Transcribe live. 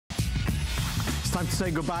Time to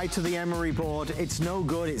say goodbye to the emery board. It's no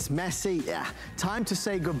good, it's messy. Yeah. Time to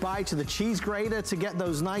say goodbye to the cheese grater to get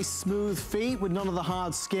those nice smooth feet with none of the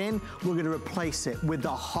hard skin. We're gonna replace it with the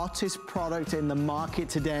hottest product in the market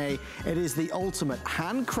today. It is the ultimate,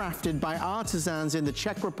 handcrafted by artisans in the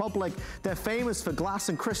Czech Republic. They're famous for glass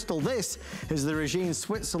and crystal. This is the Regine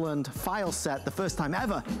Switzerland file set, the first time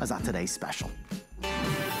ever as our today's special.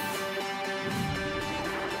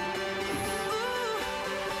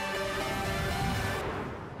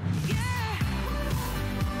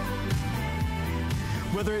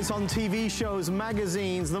 Whether it's on TV shows,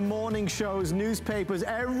 magazines, the morning shows, newspapers,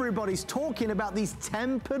 everybody's talking about these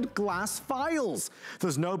tempered glass files.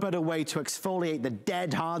 There's no better way to exfoliate the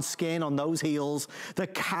dead hard skin on those heels, the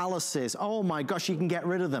calluses. Oh my gosh, you can get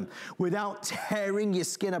rid of them without tearing your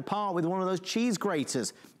skin apart with one of those cheese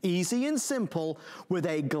graters. Easy and simple with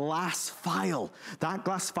a glass file. That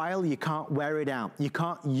glass file, you can't wear it out. You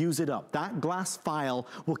can't use it up. That glass file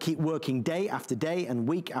will keep working day after day and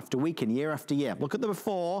week after week and year after year. Look at the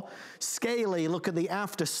before, scaly. Look at the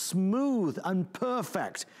after, smooth and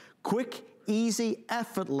perfect. Quick, easy,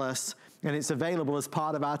 effortless. And it's available as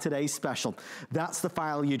part of our today's special. That's the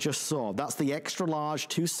file you just saw. That's the extra large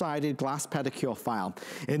two-sided glass pedicure file.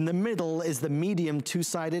 In the middle is the medium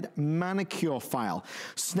two-sided manicure file.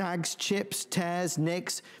 Snags, chips, tears,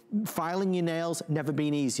 nicks, filing your nails, never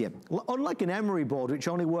been easier. Unlike an emery board, which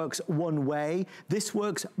only works one way, this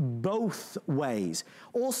works both ways.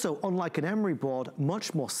 Also, unlike an emery board,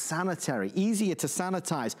 much more sanitary, easier to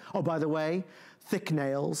sanitize. Oh, by the way, thick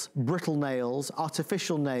nails, brittle nails,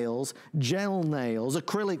 artificial nails, gel nails,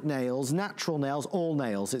 acrylic nails, natural nails, all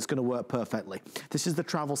nails, it's gonna work perfectly. This is the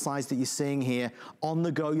travel size that you're seeing here. On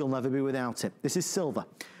the go, you'll never be without it. This is silver,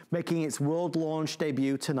 making its world launch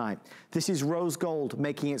debut tonight. This is rose gold,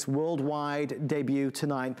 making its worldwide debut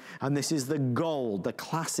tonight. And this is the gold, the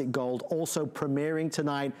classic gold, also premiering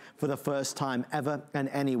tonight for the first time ever and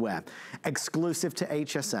anywhere. Exclusive to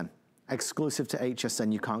HSN. Exclusive to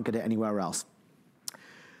HSN, you can't get it anywhere else.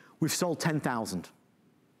 We've sold 10,000,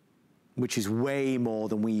 which is way more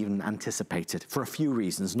than we even anticipated for a few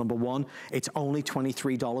reasons. Number one, it's only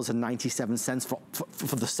 $23.97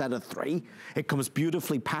 for the set of 3. It comes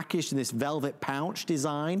beautifully packaged in this velvet pouch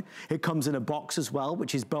design. It comes in a box as well,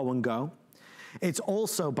 which is bow and go. It's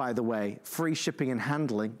also, by the way, free shipping and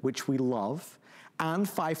handling, which we love, and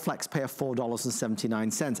 5 flex pay of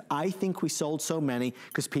 $4.79. I think we sold so many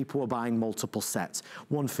because people were buying multiple sets.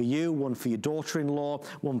 One for you, one for your daughter-in-law,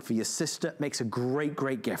 one for your sister. Makes a great,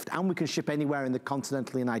 great gift. And we can ship anywhere in the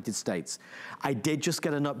continental United States. I did just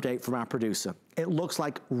get an update from our producer. It looks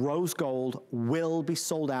like rose gold will be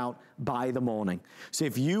sold out by the morning. So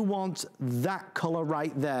if you want that color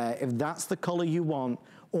right there, if that's the color you want,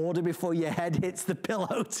 order before your head hits the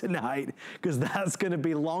pillow tonight, because that's gonna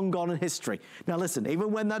be long gone in history. Now listen, even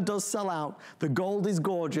when that does sell out, the gold is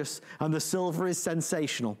gorgeous and the silver is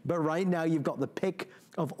sensational. But right now you've got the pick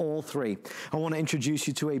of all 3. I want to introduce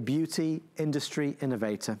you to a beauty industry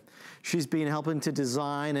innovator. She's been helping to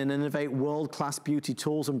design and innovate world-class beauty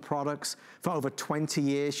tools and products for over 20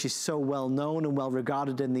 years. She's so well known and well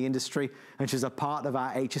regarded in the industry, and she's a part of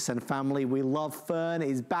our HSN family. We love Fern.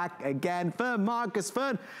 Is back again. Fern Marcus.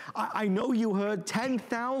 Fern, I know you heard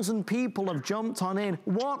 10,000 people have jumped on in.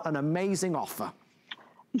 What an amazing offer.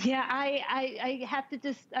 Yeah, I have to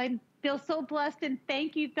just, I feel so blessed, and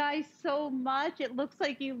thank you guys so much. It looks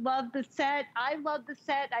like you love the set. I love the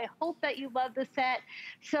set. I hope that you love the set.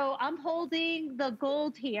 So I'm holding the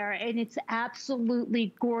gold here, and it's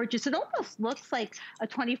absolutely gorgeous. It almost looks like a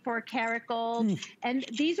 24 karat gold. And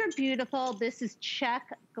these are beautiful. This is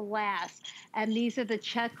Czech glass, and these are the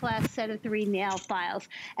Czech glass set of 3 nail files.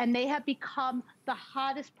 And they have become the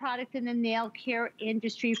hottest product in the nail care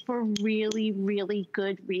industry for really, really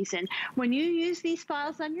good reason. When you use these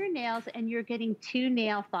files on your nails, and you're getting 2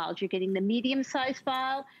 nail files, you're getting the medium-sized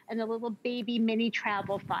file and the little baby mini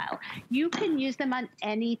travel file. You can use them on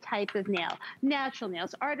any type of nail. Natural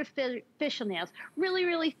nails, artificial nails, really,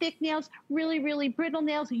 really thick nails, really, really brittle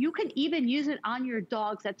nails. You can even use it on your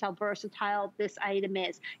dogs. That's how versatile this item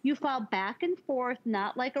is. You file back and forth,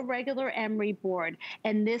 not like a regular emery board.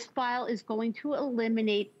 And this file is going to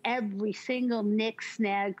eliminate every single nick,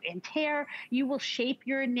 snag, and tear. You will shape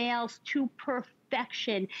your nails to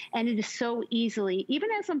perfection, and it is so easily. Even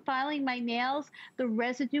as I'm filing my nails, the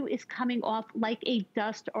residue is coming off like a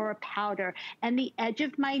dust or a powder, and the edge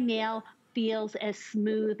of my nail feels as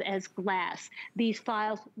smooth as glass. These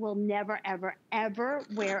files will never, ever, ever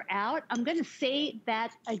wear out. I'm going to say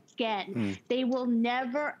that again. They will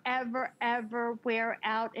never, ever, ever wear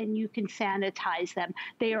out, and you can sanitize them.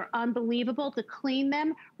 They are unbelievable. To clean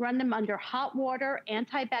them, run them under hot water,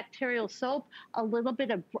 antibacterial soap, a little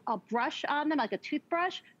bit of a brush on them, like a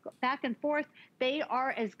toothbrush, go back and forth. They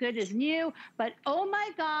are as good as new. But oh my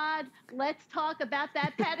God, let's talk about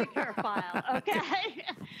that pedicure file, okay?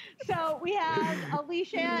 So we have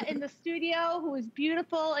Alicia in the studio, who is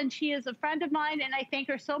beautiful, and she is a friend of mine, and I thank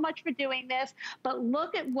her so much for doing this. But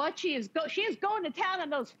look at what she is going to town on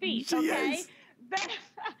those feet, okay?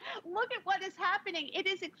 Look at what is happening. It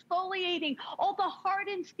is exfoliating all the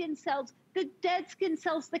hardened skin cells, the dead skin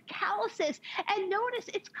cells, the calluses. And notice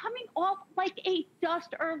it's coming off like a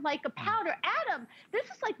dust or like a powder. Adam, this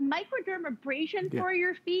is like microdermabrasion for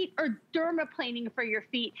your feet or dermaplaning for your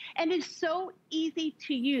feet. And it's so easy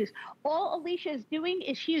to use. All Alicia is doing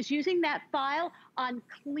is she is using that file on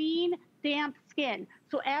clean, damp skin.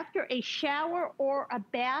 So after a shower or a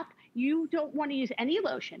bath, you don't want to use any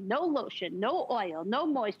lotion, no oil, no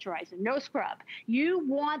moisturizer, no scrub. You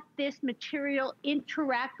want this material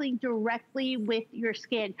interacting directly with your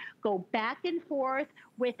skin. Go back and forth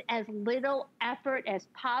with as little effort as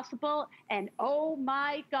possible. And oh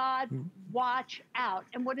my God, watch out.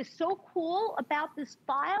 And what is so cool about this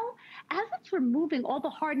file, as it's removing all the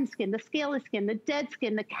hardened skin, the scaly skin, the dead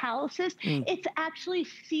skin, the calluses, it's actually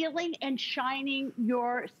sealing and shining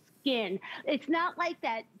your skin. It's not like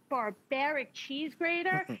that barbaric cheese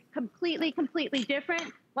grater, completely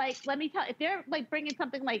different. Like, let me tell you, if they're like bringing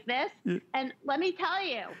something like this, and let me tell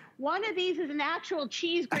you, one of these is an actual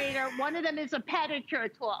cheese grater, one of them is a pedicure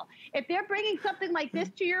tool. If they're bringing something like this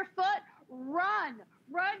to your foot, run.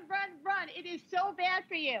 It is so bad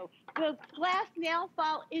for you. The glass nail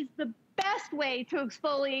file is the best way to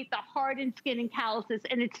exfoliate the hardened skin and calluses,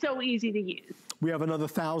 and it's so easy to use. We have another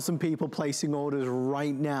 1,000 people placing orders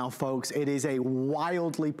right now, folks. It is a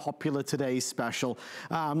wildly popular today's special.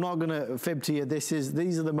 I'm not gonna fib to you.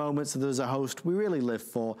 These are the moments that as a host we really live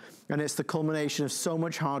for, and it's the culmination of so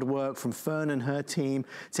much hard work from Fern and her team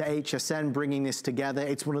to HSN bringing this together.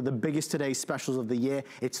 It's one of the biggest today's specials of the year.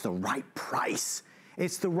 It's the right price.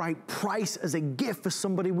 It's the right price as a gift for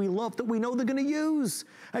somebody we love that we know they're gonna use.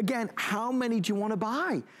 Again, how many do you wanna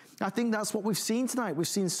buy? I think that's what we've seen tonight. We've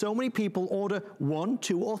seen so many people order 1,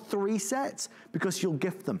 2, or 3 sets because you'll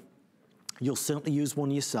gift them. You'll certainly use one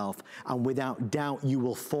yourself, and without doubt, you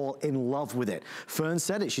will fall in love with it. Fern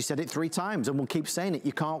said it. She said it 3 times, and we'll keep saying it.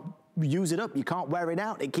 You can't use it up. You can't wear it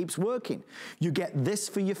out. It keeps working. You get this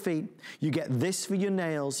for your feet. You get this for your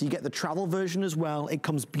nails. You get the travel version as well. It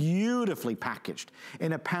comes beautifully packaged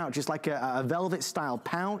in a pouch. It's like a velvet style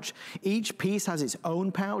pouch. Each piece has its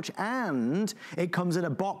own pouch, and it comes in a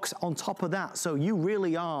box on top of that. So you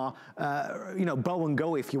really are, you know, bow and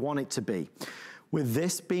go if you want it to be. With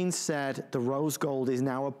this being said, the rose gold is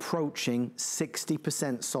now approaching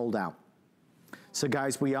 60% sold out. So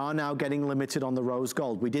guys, we are now getting limited on the rose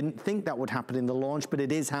gold. We didn't think that would happen in the launch, but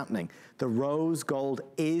it is happening. The rose gold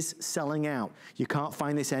is selling out. You can't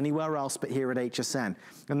find this anywhere else but here at HSN.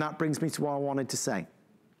 And that brings me to what I wanted to say.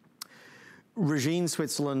 Regine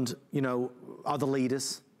Switzerland, you know, are the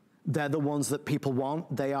leaders. They're the ones that people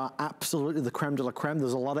want. They are absolutely the creme de la creme.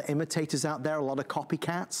 There's a lot of imitators out there, a lot of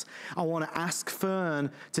copycats. I want to ask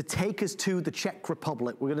Fern to take us to the Czech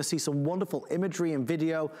Republic. We're going to see some wonderful imagery and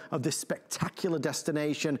video of this spectacular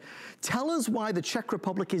destination. Tell us why the Czech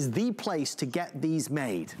Republic is the place to get these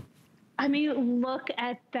made. I mean, look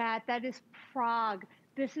at that. That is Prague.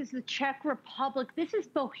 This is the Czech Republic. This is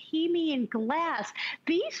Bohemian glass.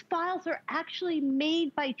 These files are actually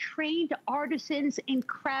made by trained artisans and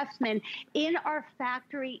craftsmen in our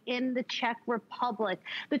factory in the Czech Republic.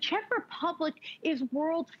 The Czech Republic is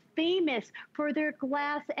world famous for their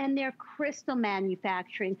glass and their crystal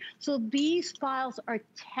manufacturing. So these files are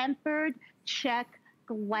tempered Czech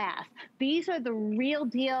glass. These are the real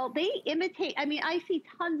deal. They imitate, I mean, I see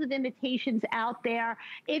tons of imitations out there.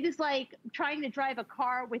 It is like trying to drive a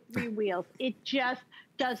car with 3 wheels. It just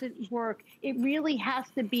doesn't work. It really has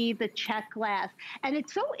to be the Czech glass. And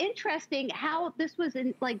it's so interesting how this was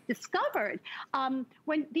discovered.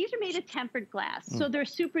 When these are made of tempered glass, so they're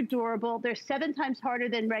super durable. They're 7 times harder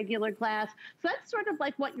than regular glass. So that's sort of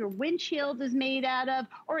like what your windshield is made out of,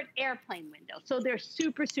 or an airplane window. So they're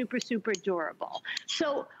super, super, super durable.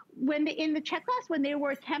 So when in the Czech glass, when they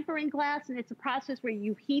were tempering glass, and it's a process where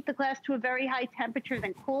you heat the glass to a very high temperature,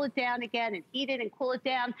 then cool it down again and heat it and cool it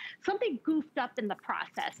down, something goofed up in the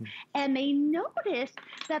process. And they noticed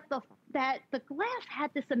that that the glass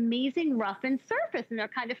had this amazing roughened surface, and they're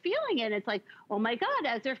kind of feeling it. It's like, oh my God,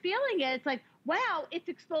 as they're feeling it, it's like, wow, it's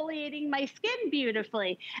exfoliating my skin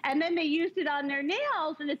beautifully. And then they used it on their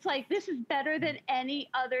nails, and it's like, this is better than any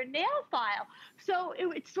other nail file. So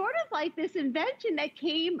it's sort of like this invention that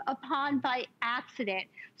came upon by accident.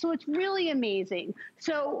 So it's really amazing.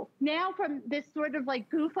 So now from this sort of like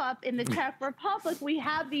goof up in the Czech Republic, we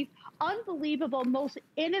have these unbelievable, most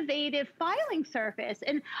innovative filing surface.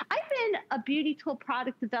 And I've been a beauty tool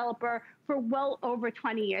product developer for well over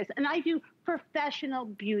 20 years, and I do professional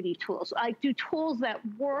beauty tools. I do tools that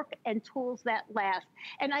work and tools that last.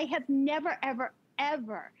 And I have never, ever,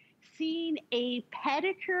 ever seen a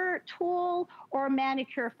pedicure tool or a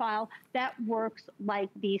manicure file that works like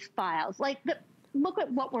these files. Look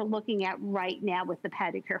at what we're looking at right now with the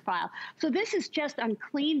pedicure file. So this is just on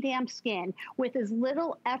clean, damp skin with as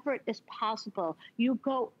little effort as possible. You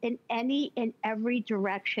go in any and every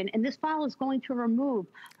direction, and this file is going to remove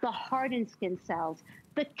the hardened skin cells,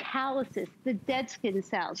 the calluses, the dead skin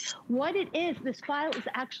cells. What it is, this file is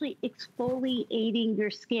actually exfoliating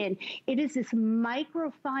your skin. It is this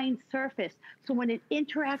microfine surface. So when it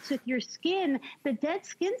interacts with your skin, the dead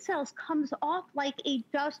skin cells comes off like a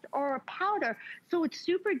dust or a powder. So it's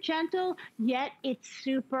super gentle, yet it's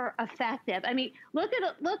super effective. I mean, look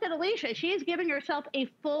at Alicia. She is giving herself a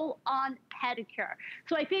full-on pedicure.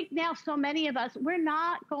 So I think now so many of us, we're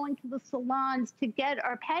not going to the salons to get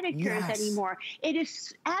our pedicures anymore. It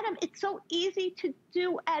is, Adam, it's so easy to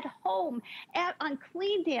do at home on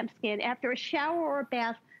clean, damp skin after a shower or a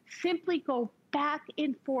bath. Simply go back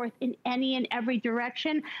and forth in any and every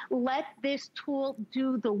direction. Let this tool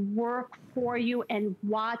do the work for you, and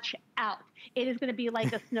watch out. It is going to be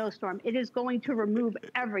like a snowstorm. It is going to remove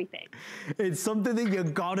everything. It's something that you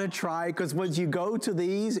gotta try, because once you go to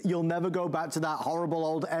these, you'll never go back to that horrible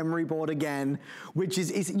old emery board again, which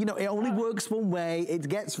is you know, it only works one way. It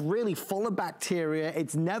gets really full of bacteria.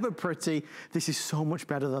 It's never pretty. This is so much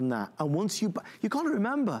better than that. And once you gotta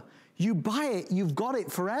remember, you buy it, you've got it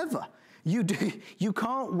forever. You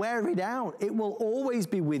can't wear it out. It will always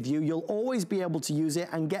be with you. You'll always be able to use it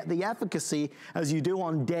and get the efficacy as you do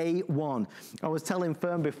on day one. I was telling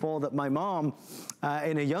Fern before that my mom,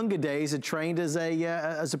 in her younger days, had trained as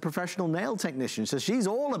a professional nail technician. So she's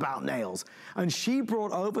all about nails. And she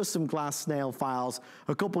brought over some glass nail files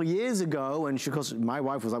a couple of years ago. And because my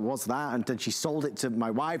wife was like, what's that? And then she sold it to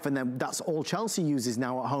my wife. And then that's all Chelsea uses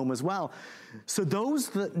now at home as well. So those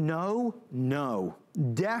that know.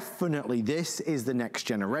 Definitely, this is the next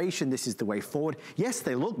generation. This is the way forward. Yes,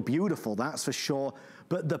 they look beautiful, that's for sure,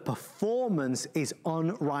 but the performance is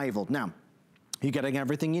unrivaled. Now, you're getting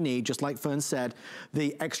everything you need, just like Fern said.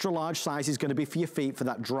 The extra large size is gonna be for your feet, for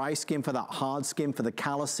that dry skin, for that hard skin, for the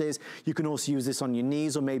calluses. You can also use this on your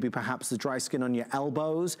knees, or maybe perhaps the dry skin on your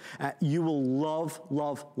elbows. You will love,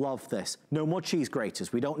 love, love this. No more cheese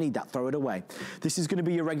graters. We don't need that, throw it away. This is gonna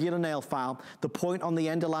be your regular nail file. The point on the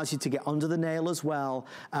end allows you to get under the nail as well.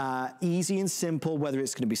 Easy and simple, whether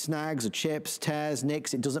it's gonna be snags or chips, tears,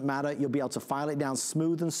 nicks, it doesn't matter. You'll be able to file it down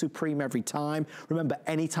smooth and supreme every time. Remember,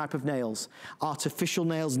 any type of nails. Artificial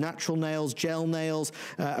nails, natural nails, gel nails,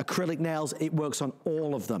 acrylic nails, it works on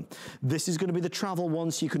all of them. This is gonna be the travel one,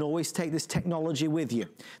 so you can always take this technology with you.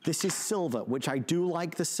 This is silver, which I do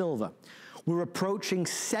like the silver. We're approaching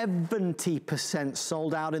 70%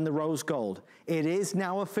 sold out in the rose gold. It is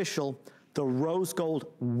now official. The rose gold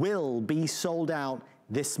will be sold out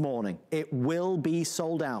this morning. It will be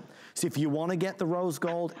sold out. So if you want to get the rose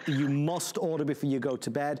gold, you must order before you go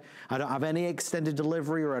to bed. I don't have any extended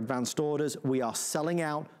delivery or advanced orders. We are selling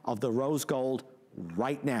out of the rose gold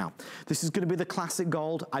right now. This is going to be the classic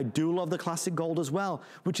gold. I do love the classic gold as well,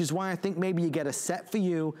 which is why I think maybe you get a set for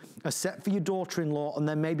you, a set for your daughter-in-law, and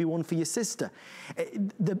then maybe one for your sister.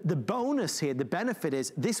 The bonus here, the benefit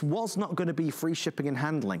is this was not going to be free shipping and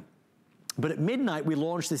handling. But at midnight, we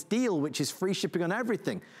launched this deal, which is free shipping on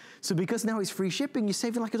everything. So because now it's free shipping, you're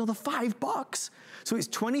saving like another $5. So it's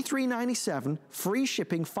 $23.97, free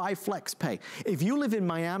shipping, 5 flex pay. If you live in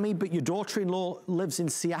Miami, but your daughter-in-law lives in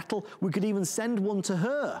Seattle, we could even send one to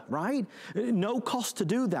her, right? No cost to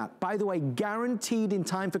do that. By the way, guaranteed in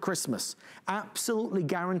time for Christmas. Absolutely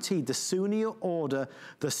guaranteed. The sooner you order,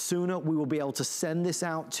 the sooner we will be able to send this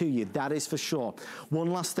out to you. That is for sure.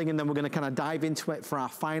 One last thing, and then we're gonna kind of dive into it for our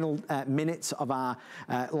final minutes of our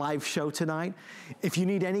live show tonight. If you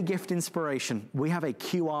need any gift inspiration, we have a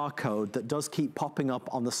QR code that does keep popping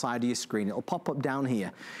up on the side of your screen. It'll pop up down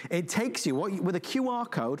here. It takes you, with a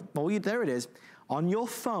QR code, there it is, on your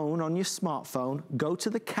phone, on your smartphone, go to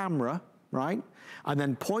the camera, right? And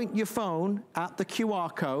then point your phone at the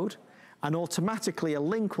QR code, and automatically a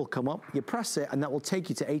link will come up, you press it, and that will take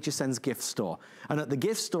you to HSN's gift store. And at the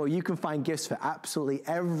gift store, you can find gifts for absolutely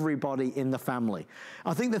everybody in the family.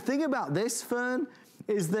 I think the thing about this, Fern,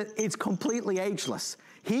 is that it's completely ageless.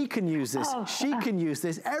 He can use this, she can use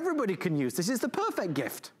this, everybody can use this. It's the perfect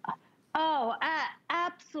gift. Oh,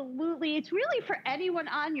 absolutely. It's really for anyone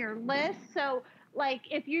on your list. So, like,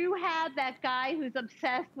 if you have that guy who's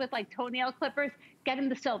obsessed with, like, toenail clippers, get him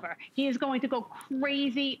the silver. He is going to go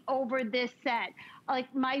crazy over this set.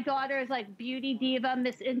 Like, my daughter is like beauty diva,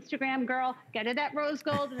 Miss Instagram girl. Get her that rose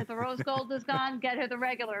gold, and if the rose gold is gone, get her the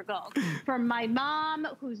regular gold. For my mom,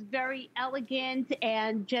 who's very elegant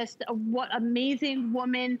and just what amazing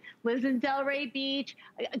woman, lives in Delray Beach.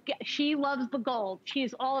 She loves the gold.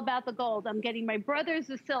 She's all about the gold. I'm getting my brothers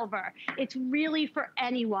the silver. It's really for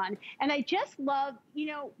anyone. And I just love, you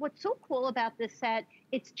know, what's so cool about this set,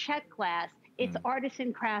 it's check glass. It's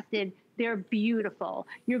artisan crafted. They're beautiful.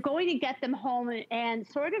 You're going to get them home and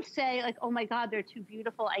sort of say, like, oh my God, they're too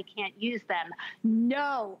beautiful, I can't use them.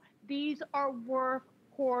 No, these are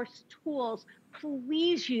workhorse tools.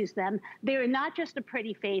 Please use them. They are not just a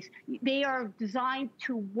pretty face. They are designed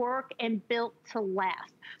to work and built to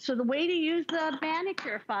last. So the way to use the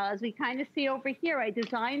manicure file, as we kind of see over here, I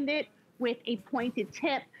designed it with a pointed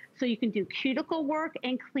tip so you can do cuticle work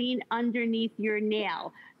and clean underneath your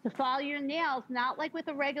nail. To file your nails, not like with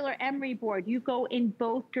a regular emery board, you go in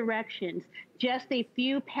both directions. Just a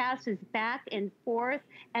few passes back and forth,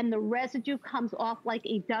 and the residue comes off like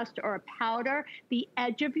a dust or a powder. The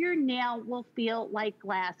edge of your nail will feel like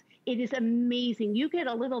glass. It is amazing. You get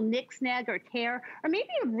a little nick, snag, or tear, or maybe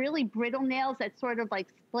a really brittle nails that sort of like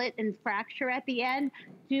split and fracture at the end.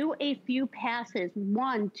 Do a few passes,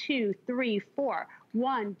 1, 2, 3, 4.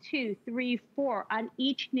 1, 2, 3, 4 on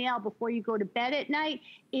each nail before you go to bed at night.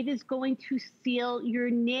 It is going to seal your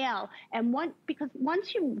nail. And because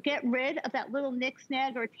once you get rid of that little nick,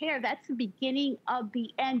 snag, or tear, that's the beginning of the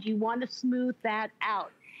end. You want to smooth that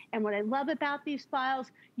out. And what I love about these files,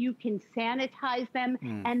 you can sanitize them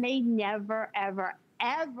and they never, ever,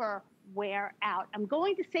 ever wear out. I'm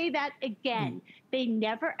going to say that again. They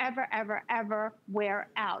never, ever, ever, ever wear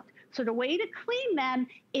out. So the way to clean them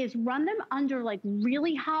is run them under like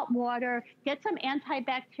really hot water, get some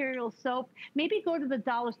antibacterial soap, maybe go to the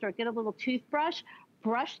dollar store, get a little toothbrush,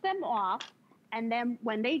 brush them off, and then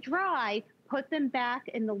when they dry, put them back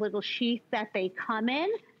in the little sheath that they come in.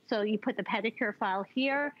 So you put the pedicure file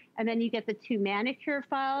here, and then you get the 2 manicure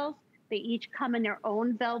files. They each come in their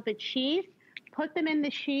own velvet sheath. Put them in the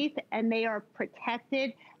sheath, and they are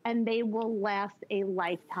protected, and they will last a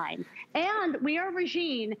lifetime. And we are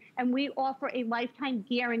Regine, and we offer a lifetime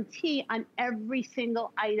guarantee on every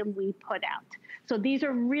single item we put out. So these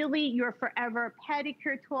are really your forever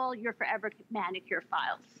pedicure tool, your forever manicure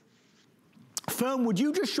files. Fern, would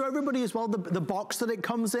you just show everybody as well the box that it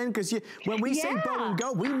comes in? Because when we say bow and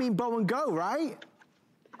go, we mean bow and go, right?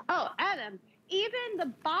 Oh, Adam. Even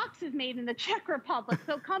the box is made in the Czech Republic,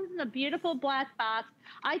 so it comes in a beautiful black box.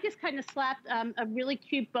 I just kind of slapped a really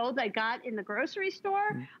cute bow that I got in the grocery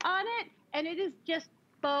store on it, and it is just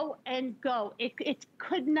bow and go. It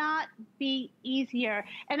could not be easier.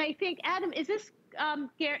 And I think, Adam, is this,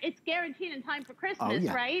 it's guaranteed in time for Christmas,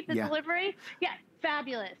 right? The delivery? Yeah,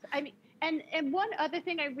 fabulous. I mean, and one other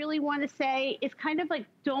thing I really want to say is kind of like,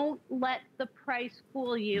 don't let the price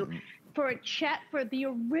fool you. For the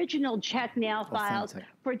original Czech nail files,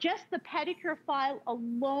 for just the pedicure file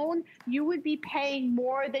alone, you would be paying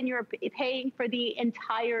more than you're paying for the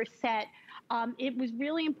entire set. It was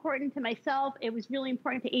really important to myself. It was really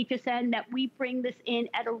important to HSN that we bring this in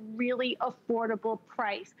at a really affordable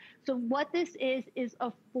price. So what this is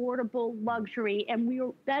affordable luxury,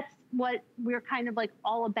 and that's what we're kind of like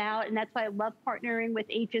all about, and that's why I love partnering with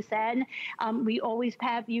HSN. We always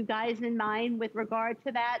have you guys in mind with regard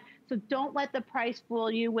to that. So don't let the price fool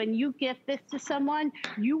you. When you gift this to someone,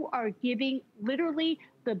 you are giving literally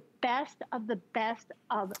the best of the best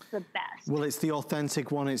of the best. Well, it's the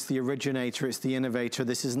authentic one, it's the originator, it's the innovator.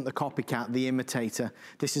 This isn't the copycat, the imitator.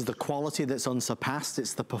 This is the quality that's unsurpassed.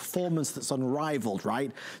 It's the performance that's unrivaled,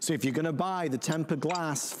 right? So if you're gonna buy the tempered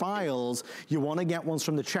glass files, you wanna get ones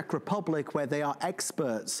from the Czech Republic where they are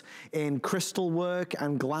experts in crystal work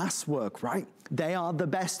and glass work, right? They are the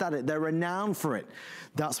best at it. They're renowned for it.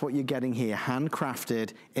 That's what you're getting here,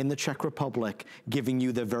 handcrafted in the Czech Republic, giving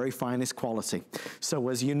you the very finest quality. So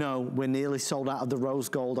as you know, we're nearly sold out of the rose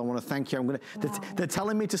gold. I want to thank you. They're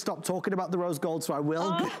telling me to stop talking about the rose gold, so I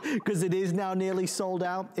will, because it is now nearly sold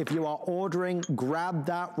out. If you are ordering, grab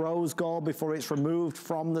that rose gold before it's removed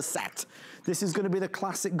from the set. This is going to be the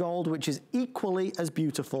classic gold, which is equally as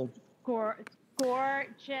beautiful.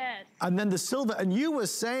 Gorgeous. And then the silver, and you were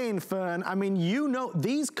saying, Fern, I mean, you know,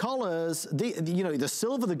 these colors, you know, the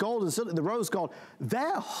silver, the gold, and the rose gold,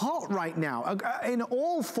 they're hot right now in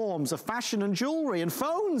all forms of fashion and jewelry and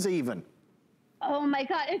phones even. Oh my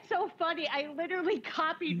God, it's so funny. I literally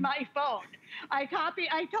copied my phone. I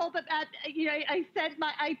told them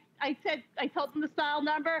I told them the style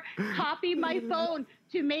number, copy my phone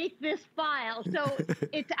to make this file. So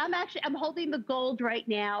I'm holding the gold right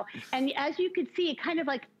now. And as you can see, it kind of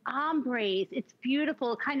like ombres. It's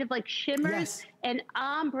beautiful, kind of like shimmers and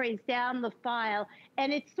ombres down the file.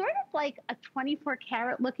 And it's sort of like a 24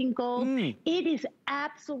 karat looking gold. It is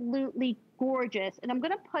absolutely gorgeous. And I'm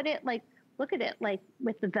gonna put it like, look at it, like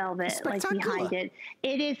with the velvet, like behind it.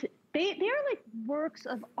 It is, they're like works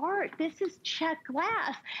of art. This is check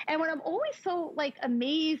glass. And what I'm always so like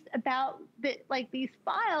amazed about these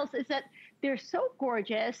files is that they're so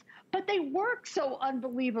gorgeous, but they work so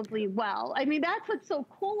unbelievably well. I mean, that's what's so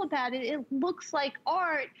cool about it. It looks like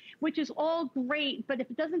art, which is all great, but if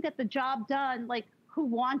it doesn't get the job done, like, who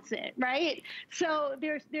wants it, right? So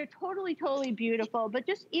they're totally, totally beautiful. But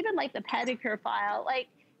just even like the pedicure file, like,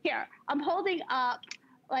 here, I'm holding up,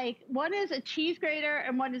 like, one is a cheese grater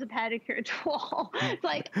and one is a pedicure tool. It's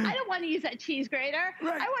like, I don't want to use that cheese grater.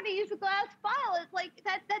 Right. I want to use a glass file. It's like,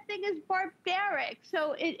 that thing is barbaric.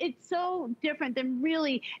 So it's so different than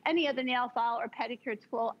really any other nail file or pedicure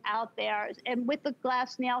tool out there. And with the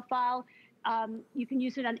glass nail file, you can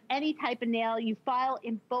use it on any type of nail. You file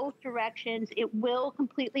in both directions. It will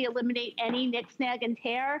completely eliminate any nick, snag, and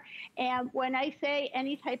tear. And when I say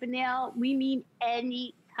any type of nail, we mean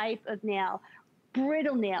any type of nail.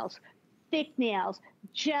 Brittle nails, thick nails,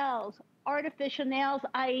 gels, artificial nails.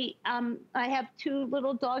 I have two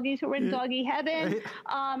little doggies who are in doggy heaven.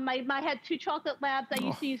 I had two chocolate labs. I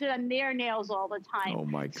used to use it on their nails all the time. Oh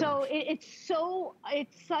my gosh. So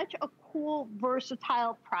it's such a cool,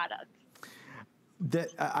 versatile product.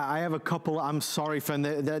 I have a couple. I'm sorry, friend.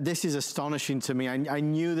 This is astonishing to me. I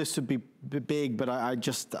knew this would be big, but I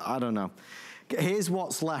don't know. Here's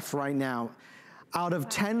what's left right now. Out of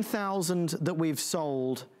 10,000 that we've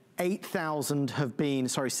sold, 7,000 have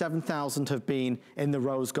been in the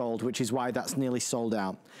rose gold, which is why that's nearly sold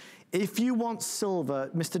out. If you want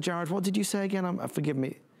silver, Mr. Jared, what did you say again? Forgive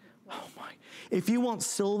me. Oh my. If you want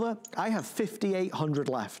silver, I have 5,800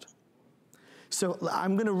 left. So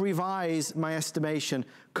I'm gonna revise my estimation.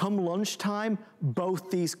 Come lunchtime,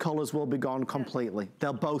 both these colors will be gone completely.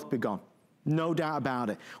 They'll both be gone. No doubt about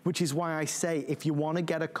it, which is why I say if you want to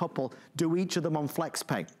get a couple, do each of them on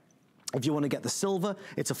FlexPay. If you want to get the silver,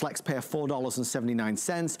 it's a FlexPay of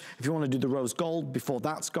 $4.79. If you want to do the rose gold before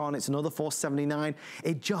that's gone, it's another $4.79.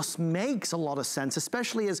 It just makes a lot of sense,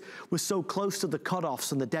 especially as we're so close to the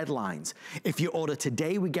cutoffs and the deadlines. If you order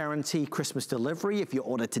today, we guarantee Christmas delivery. If you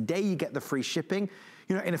order today, you get the free shipping.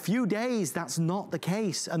 You know, in a few days, that's not the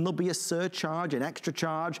case. And there'll be a surcharge, an extra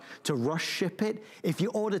charge to rush ship it. If you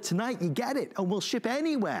order tonight, you get it, and we'll ship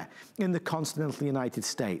anywhere in the continental United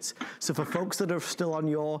States. So for folks that are still on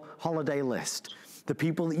your holiday list, the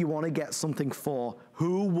people that you want to get something for,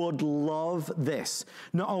 who would love this?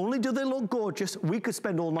 Not only do they look gorgeous, we could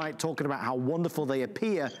spend all night talking about how wonderful they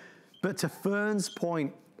appear, but to Fern's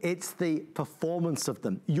point, it's the performance of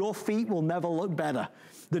them. Your feet will never look better.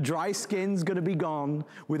 The dry skin's gonna be gone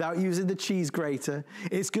without using the cheese grater.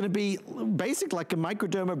 It's gonna be basically like a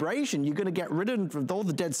microdermabrasion. You're gonna get rid of all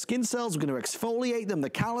the dead skin cells. We're gonna exfoliate them, the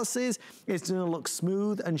calluses. It's gonna look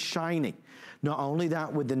smooth and shiny. Not only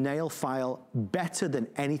that, with the nail file, better than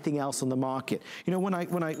anything else on the market. You know, when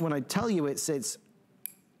I tell you it's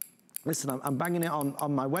listen, I'm banging it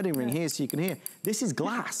on my wedding ring here so you can hear. This is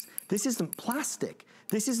glass. This isn't plastic.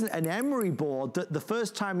 This isn't an emery board that the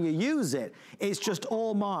first time you use it, it's just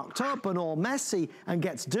all marked up and all messy and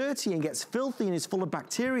gets dirty and gets filthy and is full of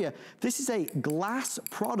bacteria. This is a glass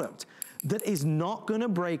product that is not gonna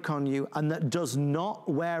break on you and that does not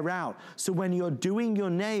wear out. So when you're doing your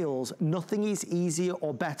nails, nothing is easier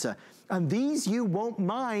or better. And these you won't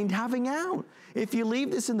mind having out. If you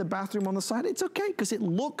leave this in the bathroom on the side, it's okay because it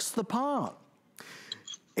looks the part.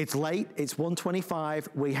 It's late, it's 1:25.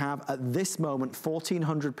 We have, at this moment,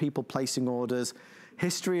 1,400 people placing orders.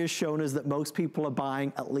 History has shown us that most people are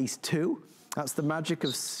buying at least two. That's the magic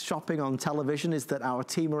of shopping on television, is that our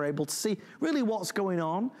team are able to see really what's going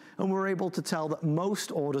on, and we're able to tell that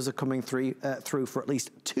most orders are coming through for at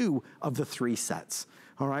least two of the three sets.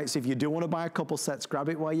 All right, so if you do want to buy a couple sets, grab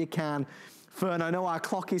it while you can. Fern, I know our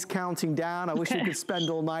clock is counting down. I wish we could spend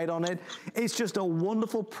all night on it. It's just a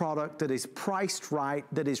wonderful product that is priced right,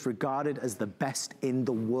 that is regarded as the best in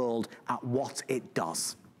the world at what it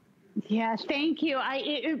does. Yeah, thank you.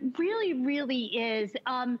 It really, really is.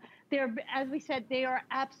 They're, as we said, they are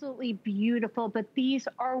absolutely beautiful, but these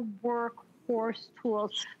are workhorse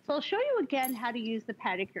tools. So I'll show you again how to use the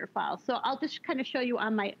pedicure file. So I'll just kind of show you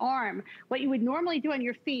on my arm what you would normally do on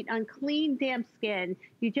your feet on clean, damp skin.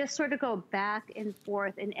 You just sort of go back and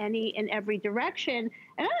forth in any and every direction. And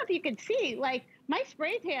I don't know if you can see, like, my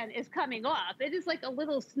spray tan is coming off. It is like a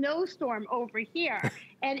little snowstorm over here.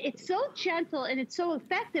 And it's so gentle and it's so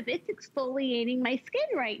effective. It's exfoliating my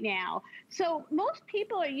skin right now. So most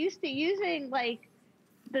people are used to using like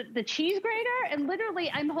the cheese grater, and literally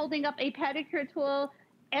I'm holding up a pedicure tool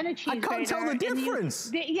and a cheese grater. I can't tell the difference.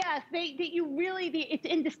 It's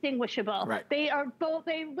indistinguishable. Right. They are both,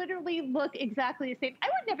 they literally look exactly the same. I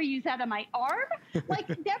would never use that on my arm. Like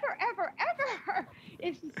never, ever, ever.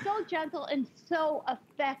 It's so gentle and so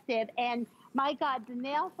effective. And my God, the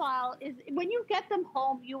nail file is, when you get them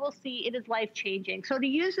home, you will see it is life-changing. So to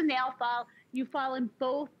use a nail file, you file in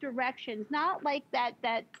both directions, not like that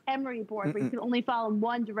emery board where you can only file in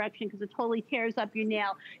one direction because it totally tears up your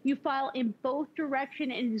nail. You file in both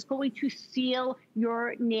directions and it is going to seal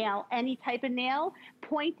your nail, any type of nail.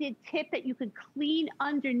 Pointed tip that you can clean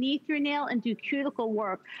underneath your nail and do cuticle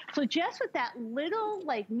work. So just with that little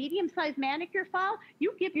like medium-sized manicure file,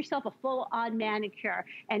 you give yourself a full-on manicure.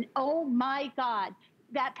 And oh my God,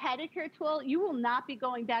 that pedicure tool, you will not be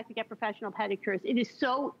going back to get professional pedicures. It is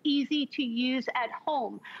so easy to use at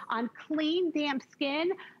home. On clean, damp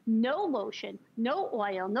skin, no lotion, no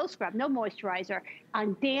oil, no scrub, no moisturizer.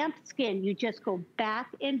 On damp skin, you just go back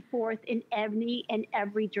and forth in any and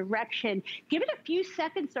every direction. Give it a few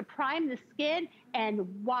seconds to prime the skin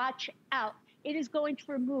and watch out. It is going to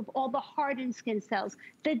remove all the hardened skin cells,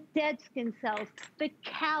 the dead skin cells, the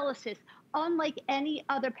calluses. Unlike any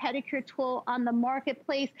other pedicure tool on the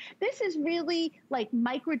marketplace, this is really like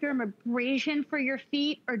microdermabrasion for your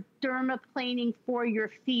feet or dermaplaning for your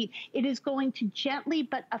feet. It is going to gently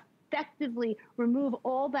but effectively remove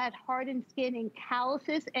all that hardened skin and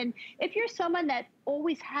calluses. And if you're someone that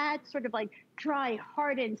always had sort of like dry,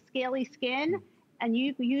 hardened, scaly skin, and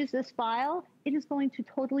you use this file, it is going to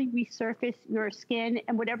totally resurface your skin,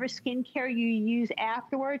 and whatever skincare you use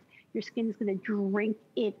afterwards, your skin is going to drink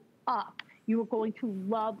it up. You are going to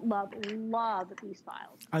love, love, love these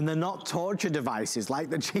files. And they're not torture devices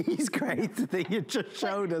like the cheese grater that you just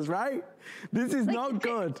showed us, right? This is not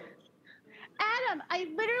good. Adam, I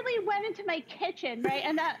literally went into my kitchen, right,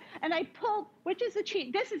 and I pulled, which is a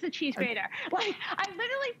cheese, this is a cheese grater. Like, I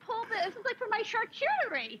literally pulled this is like for my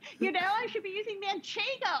charcuterie, you know, I should be using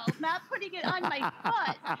manchego, not putting it on my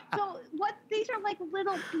foot. So these are like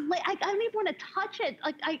little, I don't even want to touch it.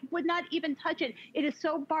 Like, I would not even touch it. It is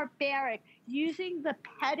so barbaric. Using the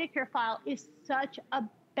pedicure file is such a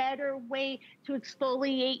better way to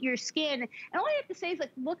exfoliate your skin. And all I have to say is,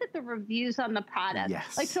 like, look at the reviews on the product.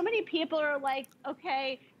 Yes. Like, so many people are like,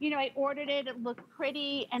 okay, you know, I ordered it, it looked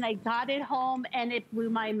pretty, and I got it home, and it blew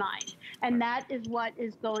my mind. And that is what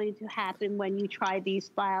is going to happen when you try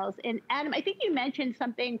these files. And Adam, I think you mentioned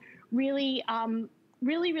something really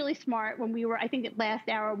really smart when we were, I think last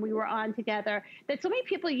hour when we were on together, that so many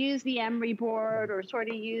people use the emery board or sort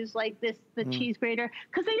of use like the cheese grater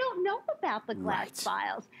because they don't know about the glass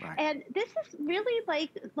files. Right. And this is really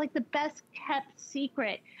like the best kept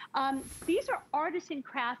secret. These are artisan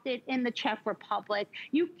crafted in the Czech Republic.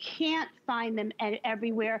 You can't find them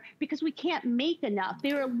everywhere because we can't make enough.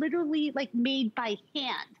 They are literally like made by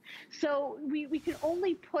hand. So we can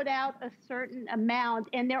only put out a certain amount,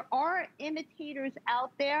 and there are imitators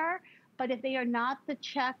out there, but if they are not the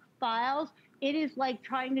Czech files, it is like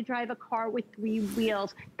trying to drive a car with 3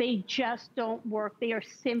 wheels. They just don't work. They are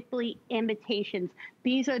simply imitations.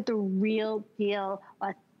 These are the real deal,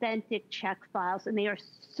 authentic Czech files, and they are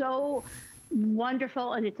so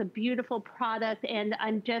wonderful, and it's a beautiful product, and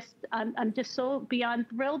I'm just so beyond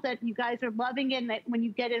thrilled that you guys are loving it, and that when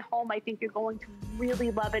you get it home, I think you're going to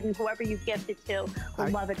really love it, and whoever you gift it to will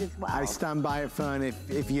love it as well. I stand by it, Fern.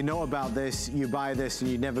 If you know about this, you buy this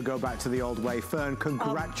and you never go back to the old way. Fern,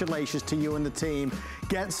 congratulations to you and the team.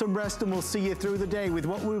 Get some rest, and we'll see you through the day with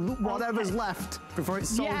whatever's left before it's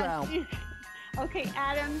sold out. Okay,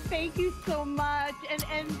 Adam, thank you so much.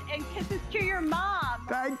 And kisses to your mom.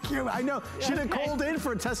 Thank you. I know. Should have called in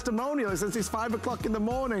for a testimonial since it's 5 o'clock in the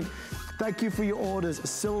morning. Thank you for your orders.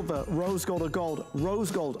 Silver, rose gold, or gold.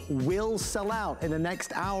 Rose gold will sell out in the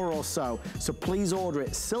next hour or so. So please order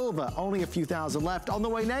it. Silver, only a few thousand left. On the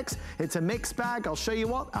way next, it's a mixed bag. I'll show you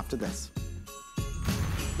what after this.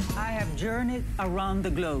 I have journeyed around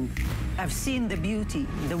the globe. I've seen the beauty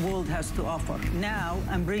the world has to offer. Now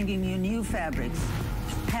I'm bringing you new fabrics,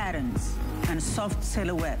 patterns, and soft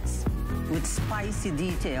silhouettes with spicy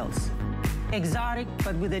details. Exotic,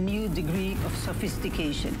 but with a new degree of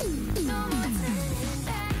sophistication.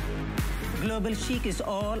 Global chic is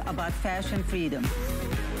all about fashion freedom.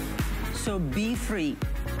 So be free.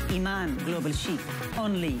 Iman Global Chic,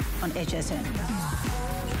 only on HSN.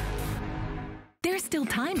 There's still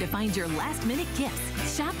time to find your last-minute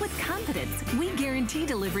gifts. Shop with confidence. We guarantee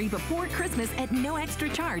delivery before Christmas at no extra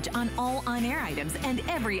charge on all on-air items and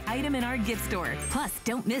every item in our gift store. Plus,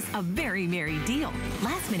 don't miss a very merry deal.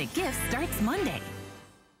 Last-minute gifts starts Monday.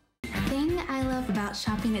 Thing I love about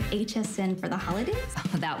shopping at HSN for the holidays?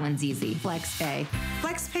 Oh, that one's easy. FlexPay.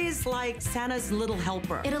 FlexPay is like Santa's little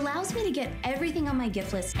helper. It allows me to get everything on my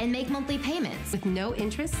gift list and make monthly payments With no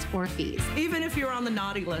interest or fees. Even if you're on the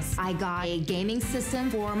naughty list. I got a gaming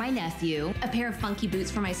system for my nephew, a pair of funky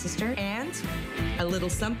boots for my sister, And a little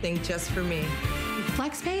something just for me.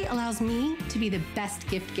 FlexPay allows me to be the best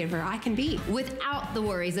gift giver I can be. without the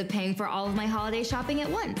worries of paying for all of my holiday shopping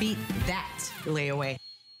at once. Beat that layaway.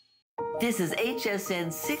 This is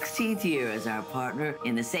HSN's 16th year as our partner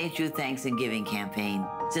in the St. Jude Thanks and Giving campaign.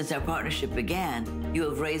 Since our partnership began, you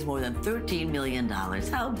have raised more than $13 million.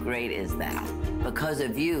 How great is that? Because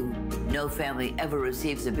of you, no family ever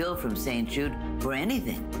receives a bill from St. Jude for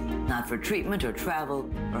anything, not for treatment or travel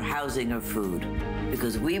or housing or food.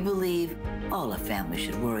 Because we believe all a family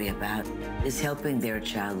should worry about is helping their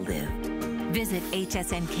child live. Visit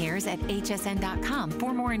HSN Cares at hsn.com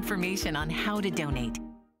for more information on how to donate.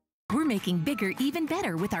 We're making bigger even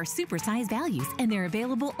better with our supersize values, and they're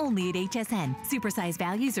available only at HSN. Supersize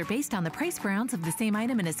values are based on the price per ounce of the same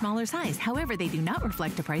item in a smaller size. However, they do not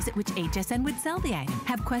reflect a price at which HSN would sell the item.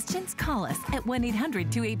 Have questions? Call us at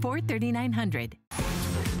 1-800-284-3900.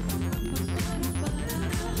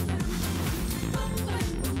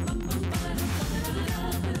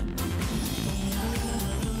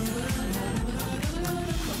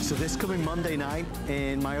 So this coming Monday night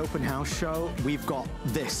in my open house show, we've got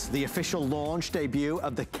this, the official launch debut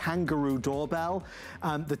of the Kangaroo doorbell.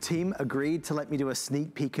 The team agreed to let me do a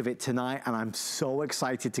sneak peek of it tonight, and I'm so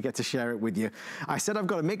excited to get to share it with you. I said I've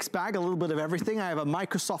got a mixed bag, a little bit of everything. I have a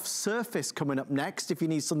Microsoft Surface coming up next if you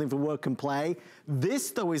need something for work and play.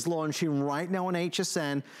 This, though, is launching right now on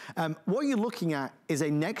HSN. What you're looking at is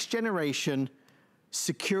a next generation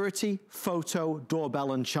security photo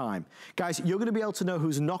doorbell and chime. Guys, you're gonna be able to know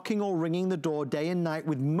who's knocking or ringing the door day and night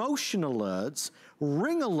with motion alerts,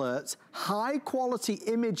 ring alerts, high quality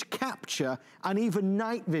image capture, and even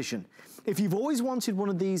night vision. If you've always wanted one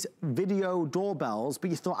of these video doorbells, but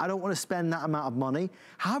you thought, I don't wanna spend that amount of money,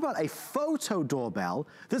 how about a photo doorbell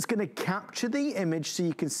that's gonna capture the image so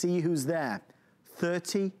you can see who's there?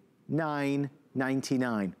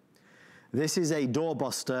 $39.99. This is a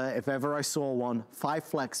doorbuster, if ever I saw one. 5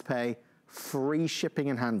 flex pay, free shipping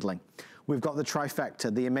and handling. We've got the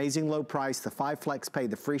trifecta, the amazing low price, the 5 flex pay,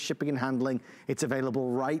 the free shipping and handling. It's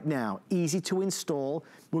available right now, easy to install.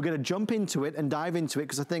 We're gonna jump into it and dive into it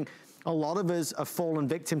because I think a lot of us have fallen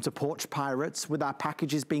victim to porch pirates with our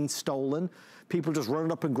packages being stolen, people just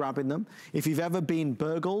running up and grabbing them. If you've ever been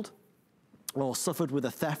burgled, or suffered with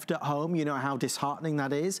a theft at home, you know how disheartening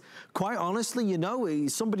that is. Quite honestly, you know,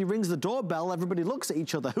 somebody rings the doorbell, everybody looks at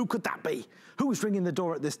each other. Who could that be? Who's ringing the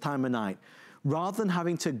door at this time of night? Rather than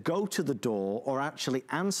having to go to the door or actually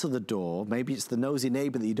answer the door, maybe it's the nosy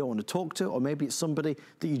neighbor that you don't want to talk to, or maybe it's somebody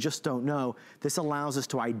that you just don't know. This allows us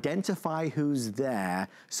to identify who's there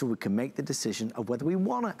so we can make the decision of whether we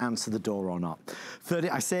want to answer the door or not.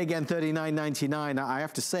 I say again, $39.99. I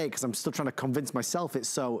have to say it because I'm still trying to convince myself it's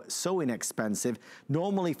so inexpensive.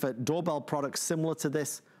 Normally for doorbell products similar to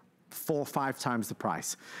this, 4 or 5 times the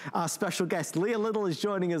price. Our special guest, Leah Little, is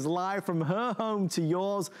joining us live from her home to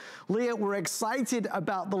yours. Leah, we're excited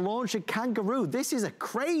about the launch of Kangaroo. This is a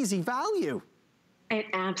crazy value. It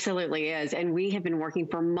absolutely is. And we have been working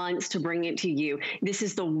for months to bring it to you. This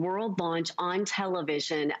is the world launch on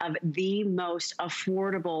television of the most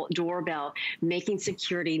affordable doorbell, making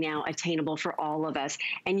security now attainable for all of us.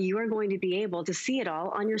 And you are going to be able to see it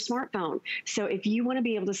all on your smartphone. So if you want to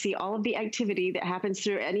be able to see all of the activity that happens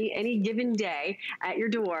through any given day at your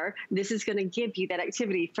door, this is going to give you that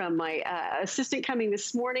activity from my assistant coming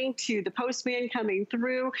this morning to the postman coming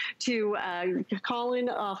through to Colin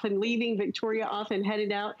off and leaving, Victoria off and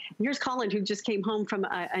headed out. And here's Colin, who just came home from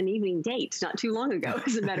an evening date not too long ago,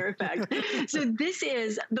 as a matter of fact. So this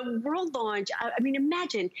is the world launch. I mean,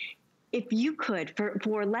 imagine if you could,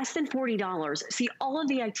 for less than $40, see all of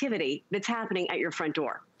the activity that's happening at your front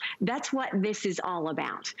door. That's what this is all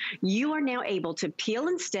about. You are now able to peel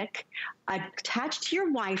and stick, attach to your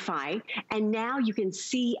Wi-Fi, and now you can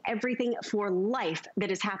see everything for life that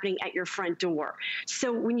is happening at your front door.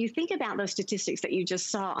 So when you think about those statistics that you just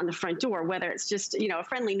saw on the front door, whether it's just, you know, a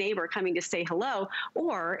friendly neighbor coming to say hello,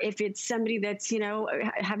 or if it's somebody that's, you know,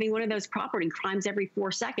 having one of those property crimes every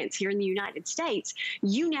 4 seconds here in the United States,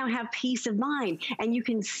 you now have peace of mind, and you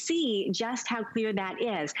can see just how clear that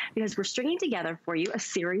is, because we're stringing together for you a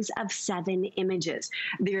series of 7 images.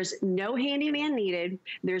 There's no handyman needed.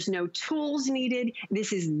 There's no tools needed.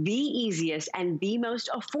 This is the easiest and the most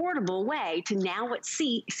affordable way to now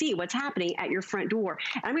see what's happening at your front door.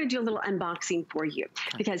 And I'm going to do a little unboxing for you,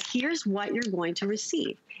 because here's what you're going to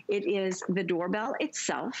receive. It is the doorbell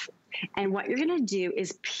itself. And what you're going to do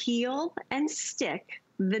is peel and stick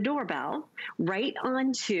the doorbell right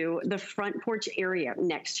onto the front porch area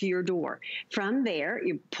next to your door. From there,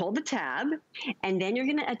 you pull the tab, and then you're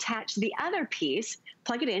going to attach the other piece,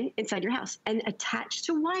 plug it in inside your house, and attach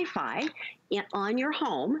to Wi-Fi on your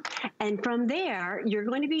home. And from there, you're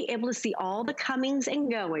going to be able to see all the comings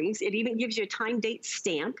and goings. It even gives you a time, date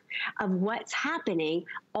stamp of what's happening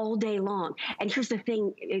all day long. And here's the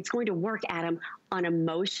thing, it's going to work, Adam, on a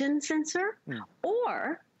motion sensor,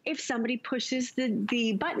 or if somebody pushes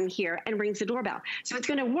the button here and rings the doorbell. So it's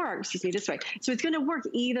going to work, excuse me, this way. So it's going to work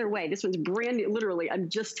either way. This one's brand new, literally, I'm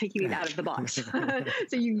just taking it out of the box.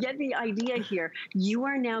 So you get the idea here. You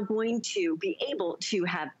are now going to be able to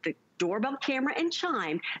have the doorbell camera and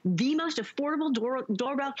chime, the most affordable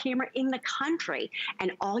doorbell camera in the country.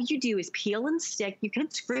 And all you do is peel and stick. You can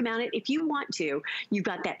screw mount it if you want to. You've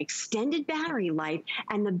got that extended battery life.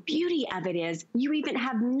 And the beauty of it is you even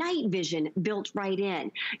have night vision built right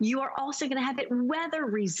in. You are also going to have it weather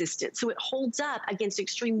resistant, so it holds up against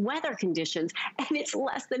extreme weather conditions, and it's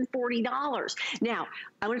less than $40. Now,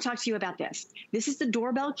 I want to talk to you about this. This is the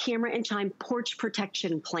doorbell camera and chime porch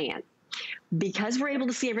protection plan. Because we're able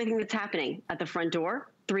to see everything that's happening at the front door,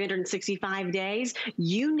 365 days,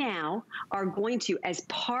 you now are going to, as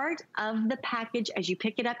part of the package as you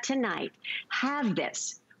pick it up tonight, have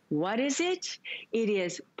this. What is it? It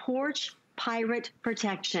is Porch Pirate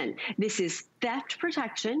Protection. This is theft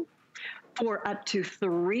protection for up to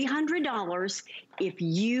 $300 if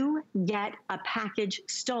you get a package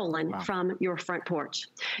stolen from your front porch.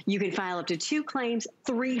 You can file up to 2 claims.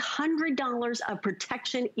 $300 of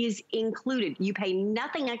protection is included. You pay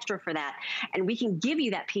nothing extra for that. And we can give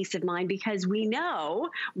you that peace of mind because we know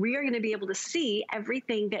we are going to be able to see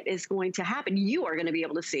everything that is going to happen. You are going to be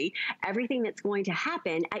able to see everything that's going to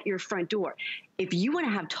happen at your front door. If you want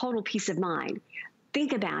to have total peace of mind,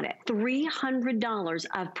 think about it, $300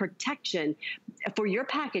 of protection for your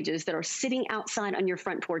packages that are sitting outside on your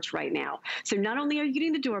front porch right now. So not only are you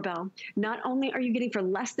getting the doorbell, not only are you getting for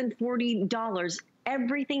less than $40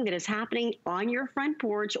 everything that is happening on your front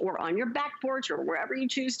porch or on your back porch or wherever you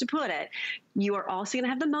choose to put it, you are also going to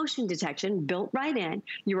have the motion detection built right in.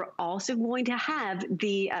 You are also going to have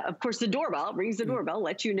the, of course, the doorbell, rings the doorbell,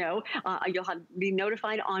 let you know. You'll be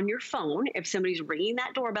notified on your phone if somebody's ringing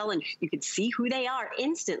that doorbell, and you can see who they are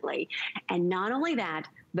instantly. And not only that,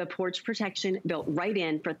 the porch protection built right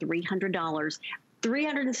in for $300.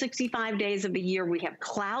 365 days of the year. We have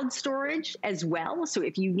cloud storage as well. So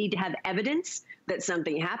if you need to have evidence that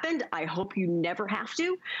something happened, I hope you never have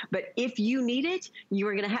to. But if you need it, you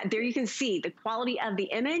are going to have, there you can see the quality of the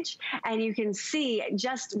image, and you can see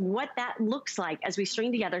just what that looks like as we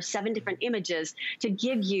string together 7 different images to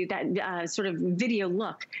give you that sort of video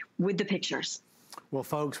look with the pictures. Well,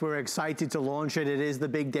 folks, we're excited to launch it. It is the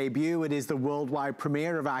big debut. It is the worldwide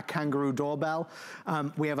premiere of our Kangaroo doorbell.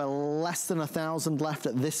 We have less than 1,000 left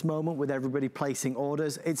at this moment with everybody placing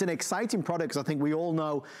orders. It's an exciting product because I think we all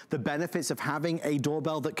know the benefits of having a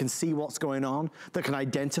doorbell that can see what's going on, that can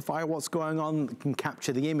identify what's going on, that can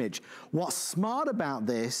capture the image. What's smart about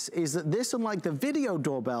this is that this, unlike the video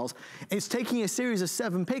doorbells, it's taking a series of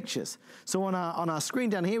 7 pictures. So on our screen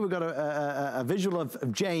down here, we've got a visual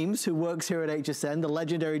of James, who works here at HSN, the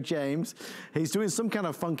legendary James. He's doing some kind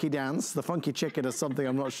of funky dance, the funky chicken or something,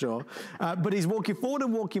 I'm not sure. But he's walking forward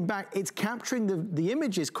and walking back. It's capturing the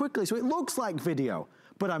images quickly, so it looks like video,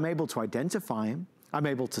 but I'm able to identify him. I'm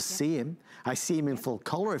able to see him. I see him in full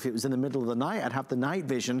color. If it was in the middle of the night, I'd have the night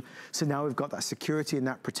vision. So now we've got that security and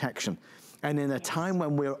that protection. And in a time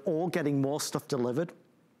when we're all getting more stuff delivered,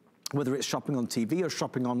 whether it's shopping on TV or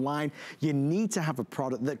shopping online, you need to have a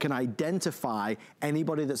product that can identify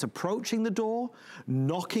anybody that's approaching the door,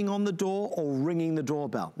 knocking on the door, or ringing the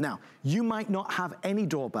doorbell. Now, you might not have any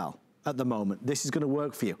doorbell at the moment. This is going to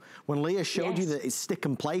work for you. When Leah showed you that it's stick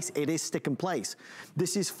and place, it is stick and place.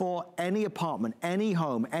 This is for any apartment, any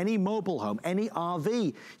home, any mobile home, any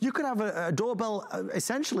RV. You could have a doorbell,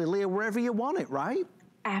 essentially, Leah, wherever you want it, right?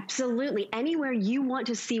 Absolutely. Anywhere you want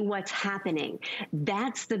to see what's happening.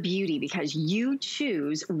 That's the beauty, because you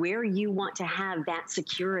choose where you want to have that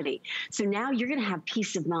security. So now you're going to have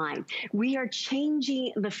peace of mind. We are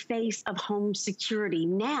changing the face of home security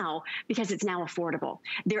now because it's now affordable.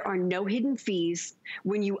 There are no hidden fees.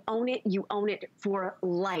 When you own it for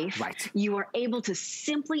life. Right. You are able to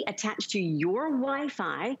simply attach to your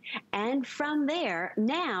Wi-Fi, and from there,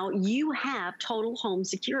 now you have total home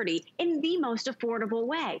security in the most affordable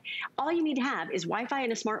way. All you need to have is Wi-Fi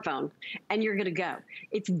and a smartphone, and you're going to go.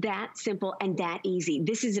 It's that simple and that easy.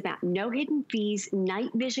 This is about no hidden fees.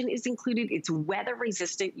 Night vision is included. It's weather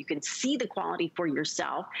resistant. You can see the quality for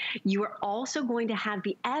yourself. You are also going to have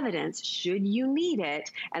the evidence should you need it,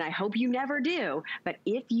 and I hope you never do, but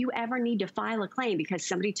if you ever need to file a claim because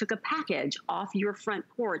somebody took a package off your front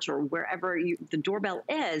porch or wherever the doorbell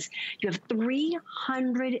is, you have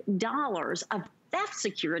 $300 of theft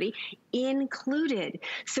security included.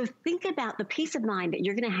 So think about the peace of mind that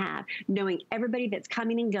you're going to have knowing everybody that's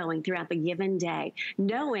coming and going throughout the given day,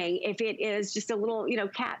 knowing if it is just a little,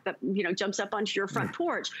 cat that, jumps up onto your front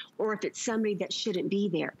porch, or if it's somebody that shouldn't be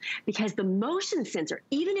there. Because the motion sensor,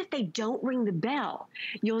 even if they don't ring the bell,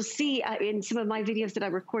 you'll see in some of my videos that I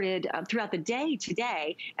recorded throughout the day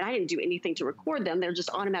today, and I didn't do anything to record them, they're just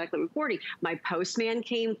automatically recording. My postman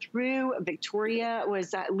came through. Victoria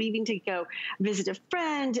was leaving to go visit a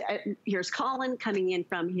friend. Here's Colin coming in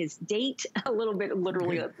from his date a little bit,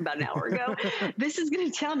 literally about an hour ago. This is going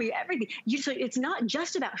to tell me everything. So it's not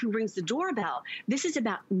just about who rings the doorbell. This is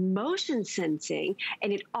about motion sensing,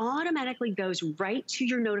 and it automatically goes right to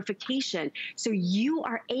your notification. So you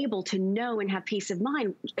are able to know and have peace of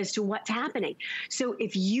mind as to what's happening. So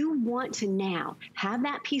if you want to now have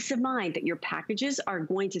that peace of mind that your packages are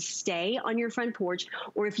going to stay on your front porch,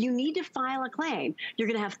 or if you need to file a claim, you're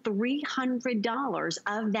going to have $300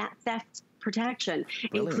 of that theft protection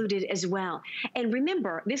included as well. And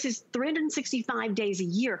remember, this is 365 days a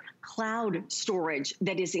year cloud storage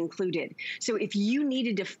that is included. So if you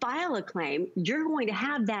needed to file a claim, you're going to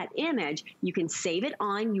have that image. You can save it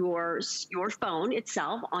on your phone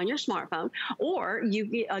itself, on your smartphone, or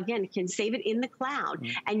you, again, can save it in the cloud.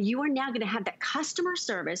 And you are now going to have that customer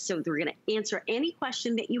service. So they're going to answer any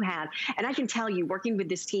question that you have. And I can tell you, working with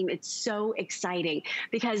this team, it's so exciting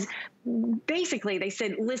because basically they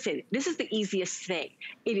said, listen, this is the easiest thing.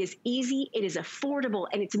 It is easy, it is affordable,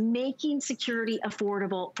 and it's making security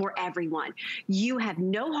affordable for everyone. You have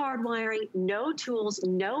no hardwiring, no tools,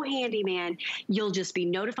 no handyman. You'll just be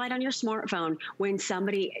notified on your smartphone when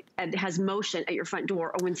somebody has motion at your front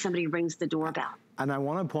door or when somebody rings the doorbell. And I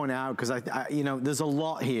want to point out, because there's a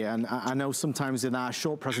lot here, and I know sometimes in our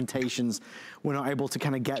short presentations, we're not able to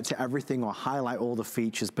kind of get to everything or highlight all the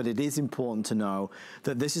features, but it is important to know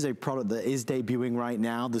that this is a product that is debuting right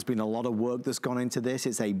now. There's been a lot of work that's gone into this.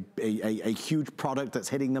 It's a huge product that's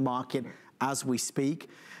hitting the market as we speak.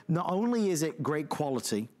 Not only is it great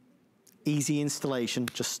quality, easy installation,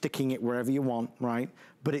 just sticking it wherever you want, right?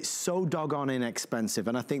 But it's so doggone inexpensive,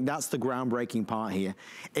 and I think that's the groundbreaking part here.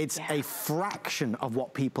 It's a fraction of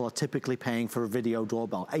what people are typically paying for a video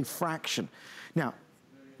doorbell, a fraction. Now,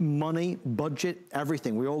 money, budget,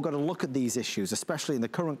 everything. We all got to look at these issues, especially in the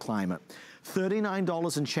current climate.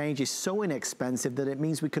 $39 and change is so inexpensive that it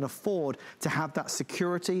means we can afford to have that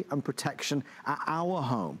security and protection at our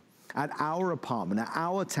home, at our apartment, at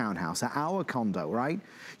our townhouse, at our condo, right?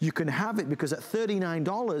 You can have it because at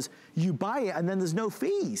 $39, you buy it and then there's no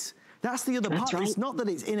fees. That's the other part. Right. It's not that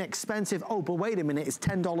it's inexpensive. Oh, but wait a minute, it's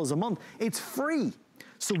 $10 a month. It's free.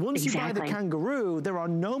 So once you buy the Kangaroo, there are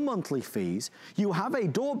no monthly fees. You have a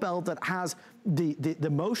doorbell that has the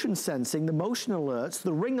motion sensing, the motion alerts,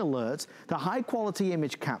 the ring alerts, the high quality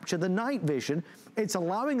image capture, the night vision. It's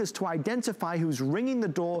allowing us to identify who's ringing the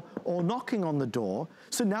door or knocking on the door.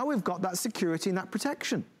 So now we've got that security and that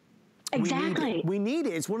protection. Exactly. We need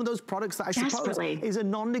it. It's one of those products that I suppose is a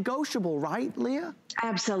non-negotiable, right, Leah?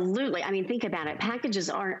 Absolutely. I mean, think about it.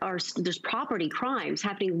 Packages there's property crimes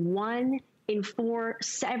happening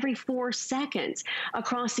every 4 seconds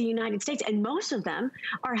across the United States. And most of them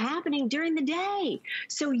are happening during the day.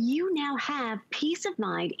 So you now have peace of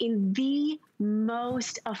mind in the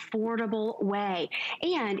most affordable way.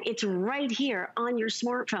 And it's right here on your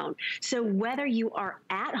smartphone. So whether you are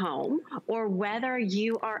at home or whether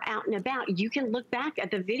you are out and about, you can look back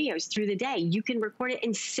at the videos through the day. You can record it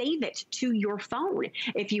and save it to your phone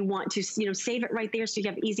if you want to, save it right there so you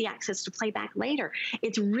have easy access to play back later.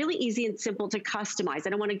 It's really easy and simple simple to customize. I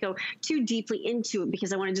don't want to go too deeply into it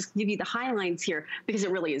because I want to just give you the highlights here because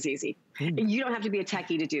it really is easy. You don't have to be a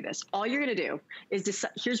techie to do this. All you're going to do is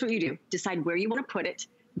decide, here's what you do. Decide where you want to put it.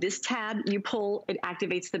 This tab, you pull, it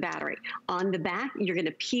activates the battery. On the back, you're going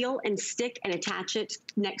to peel and stick and attach it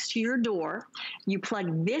next to your door. You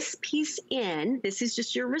plug this piece in. This is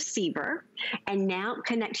just your receiver. And now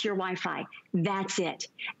connect to your Wi-Fi. That's it.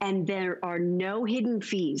 And there are no hidden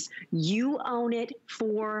fees. You own it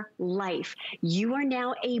for life. You are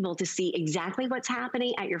now able to see exactly what's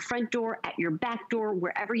happening at your front door, at your back door,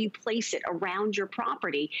 wherever you place it around your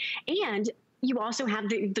property. And you also have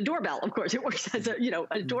the doorbell, of course. It works as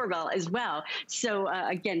a doorbell as well. So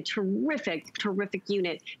again, terrific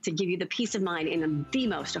unit to give you the peace of mind in the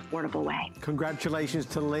most affordable way. Congratulations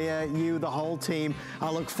to Leah, you, the whole team.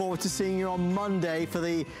 I look forward to seeing you on Monday for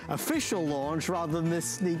the official launch rather than this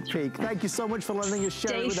sneak peek. Thank you so much for letting us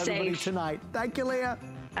share it with everybody tonight. Thank you, Leah.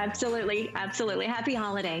 Absolutely. Happy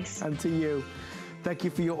holidays. And to you. Thank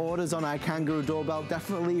you for your orders on our Kangaroo doorbell.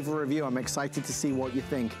 Definitely leave a review. I'm excited to see what you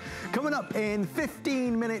think. Coming up in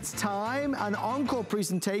 15 minutes time, an encore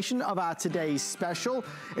presentation of our today's special.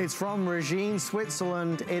 It's from Regine,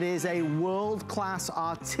 Switzerland. It is a world-class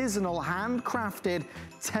artisanal handcrafted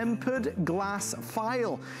tempered glass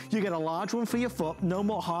file. You get a large one for your foot, no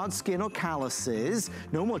more hard skin or calluses,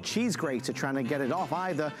 no more cheese grater trying to get it off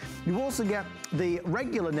either. You also get the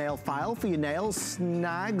regular nail file for your nails,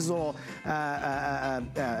 snags or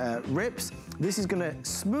rips. This is going to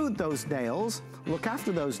smooth those nails, look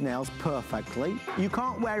after those nails perfectly. You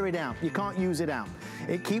can't wear it out. You can't use it out.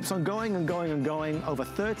 It keeps on going and going and going. Over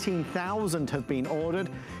 13,000 have been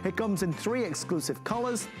ordered. It comes in 3 exclusive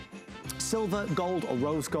colors. Silver, gold, or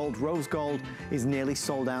rose gold. Rose gold is nearly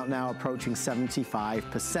sold out now, approaching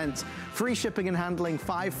 75%. Free shipping and handling,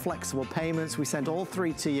 5 flexible payments. We sent all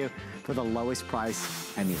 3 to you for the lowest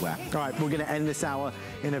price anywhere. All right, we're gonna end this hour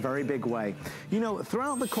in a very big way. You know,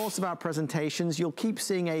 throughout the course of our presentations, you'll keep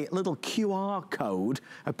seeing a little QR code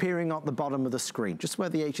appearing at the bottom of the screen, just where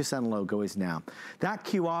the HSN logo is now. That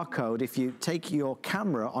QR code, if you take your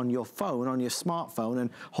camera on your phone, on your smartphone, and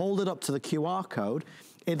hold it up to the QR code,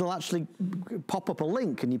 it'll actually pop up a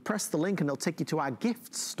link, and you press the link and it'll take you to our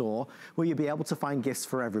gift store where you'll be able to find gifts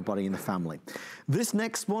for everybody in the family. This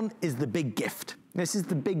next one is the big gift. This is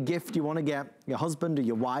the big gift you want to get your husband or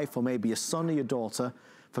your wife or maybe your son or your daughter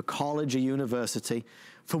for college or university,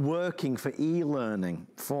 for working, for e-learning,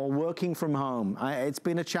 for working from home. It's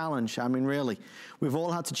been a challenge. I mean, really, we've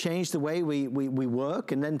all had to change the way we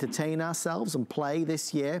work and entertain ourselves and play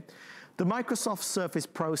this year. The Microsoft Surface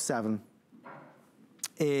Pro 7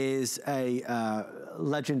 is a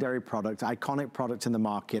legendary product, iconic product in the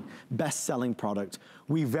market, best-selling product.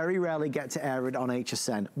 We very rarely get to air it on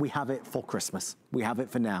HSN. We have it for Christmas. We have it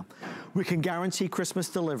for now. We can guarantee Christmas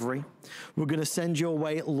delivery. We're gonna send your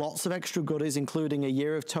way lots of extra goodies, including a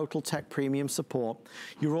year of Total Tech Premium support.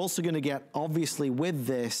 You're also gonna get, obviously with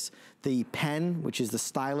this, the pen, which is the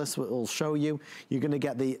stylus, which will show you. You're gonna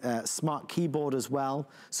get the smart keyboard as well.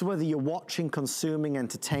 So whether you're watching, consuming,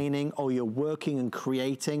 entertaining, or you're working and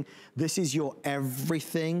creating, this is your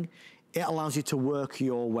everything. It allows you to work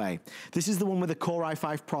your way. This is the one with the Core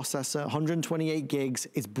i5 processor, 128 gigs.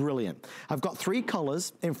 It's brilliant. I've got 3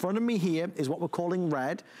 colors. In front of me here is what we're calling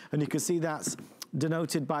red, and you can see that's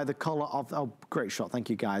denoted by the color of, oh, great shot, thank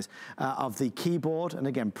you guys, of the keyboard, and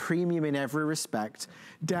again, premium in every respect.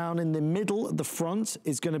 Down in the middle at the front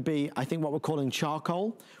is gonna be, I think, what we're calling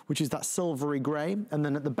charcoal, which is that silvery gray, and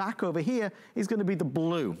then at the back over here is gonna be the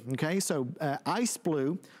blue, okay? So ice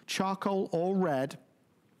blue, charcoal, or red.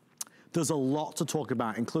 There's a lot to talk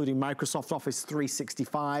about, including Microsoft Office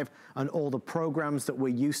 365 and all the programs that we're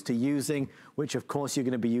used to using, which of course you're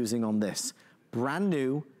gonna be using on this. Brand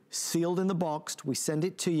new, sealed in the box. We send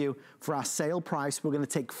it to you for our sale price. We're gonna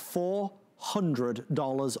take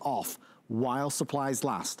 $400 off while supplies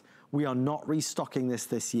last. We are not restocking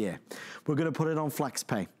this year. We're gonna put it on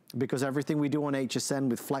FlexPay, because everything we do on HSN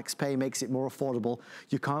with FlexPay makes it more affordable.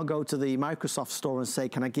 You can't go to the Microsoft store and say,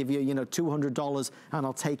 can I give you, $200 and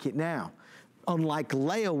I'll take it now. Unlike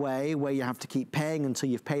layaway, where you have to keep paying until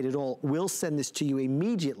you've paid it all, we'll send this to you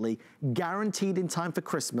immediately, guaranteed in time for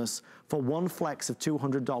Christmas, for one flex of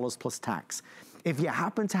 $200 plus tax. If you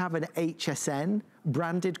happen to have an HSN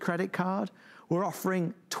branded credit card, we're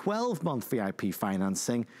offering 12-month VIP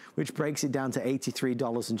financing, which breaks it down to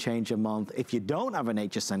 $83 and change a month. If you don't have an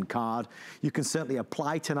HSN card, you can certainly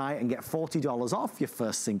apply tonight and get $40 off your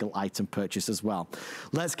first single item purchase as well.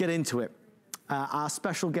 Let's get into it. our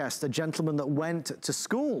special guest, a gentleman that went to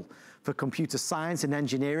school for computer science and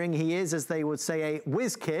engineering. He is, as they would say, a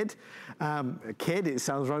whiz kid. A kid, it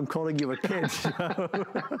sounds like I'm calling you a kid.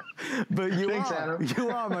 But you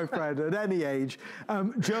are, my friend, at any age.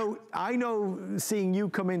 Joe, I know seeing you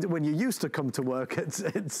come in, when you used to come to work at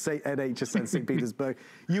HSN St. Petersburg,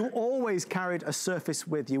 you always carried a Surface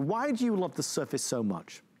with you. Why do you love the Surface so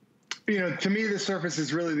much? You know, to me, the Surface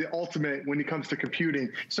is really the ultimate when it comes to computing.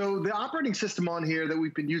 So the operating system on here that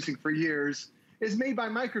we've been using for years is made by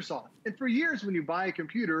Microsoft. And for years, when you buy a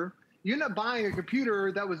computer, you're not buying a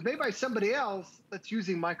computer that was made by somebody else that's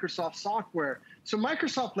using Microsoft software. So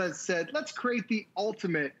Microsoft has said, let's create the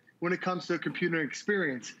ultimate when it comes to a computer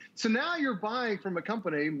experience. So now you're buying from a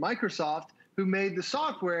company, Microsoft, who made the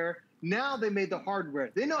software. Now they made the hardware.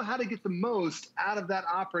 They know how to get the most out of that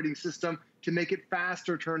operating system to make it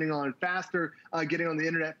faster turning on, faster getting on the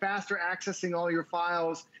internet, faster accessing all your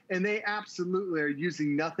files. And they absolutely are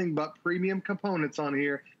using nothing but premium components on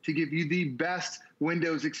here to give you the best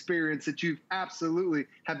Windows experience that you've absolutely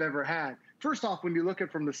have ever had. First off, when you look at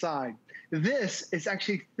it from the side, this is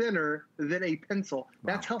actually thinner than a pencil.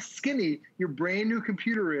 Wow. That's how skinny your brand new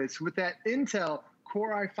computer is with that Intel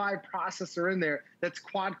Core i5 processor in there. That's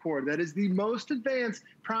quad-core. That is the most advanced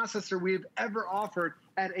processor we have ever offered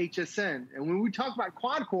at HSN. And when we talk about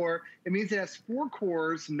quad-core, it means it has 4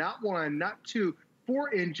 cores, not 1, not 2,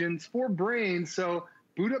 4 engines, 4 brains. So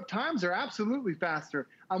boot up times are absolutely faster.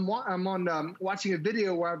 I'm on watching a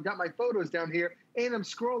video where I've got my photos down here and I'm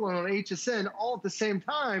scrolling on HSN all at the same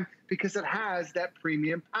time because it has that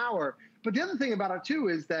premium power. But the other thing about it too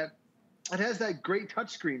is that it has that great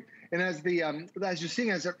touchscreen. And as you're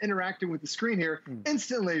seeing, as I'm interacting with the screen here,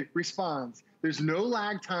 instantly responds. There's no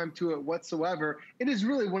lag time to it whatsoever. It is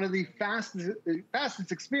really one of the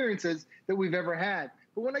fastest experiences that we've ever had.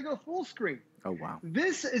 But when I go full screen, oh wow,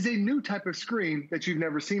 this is a new type of screen that you've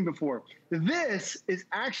never seen before. This is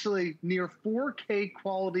actually near 4K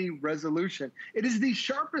quality resolution. It is the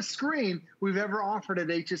sharpest screen we've ever offered at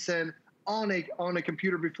HSN on a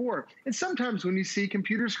computer before. And sometimes when you see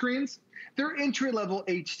computer screens, they're entry-level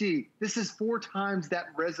HD. This is 4 times that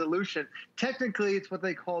resolution. Technically, it's what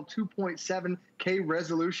they call 2.7K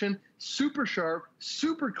resolution. Super sharp,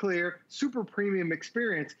 super clear, super premium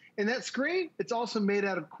experience. And that screen, it's also made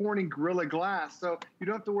out of Corning Gorilla Glass, so you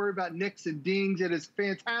don't have to worry about nicks and dings. It is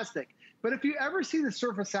fantastic. But if you ever see the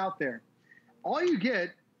Surface out there, all you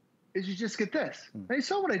get is you just get this. Now you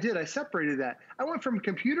saw what I did. I separated that. I went from a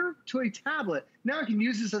computer to a tablet. Now I can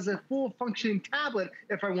use this as a full functioning tablet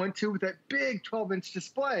if I want to with that big 12-inch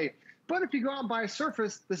display. But if you go out and buy a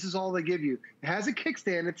Surface, this is all they give you. It has a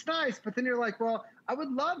kickstand. It's nice, but then you're like, well, I would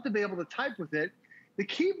love to be able to type with it. The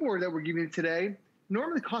keyboard that we're giving you today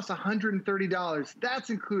normally costs $130. That's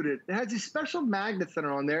included. It has these special magnets that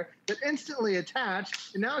are on there that instantly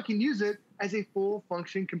attach, and now I can use it as a full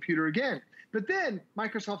functioning computer again. But then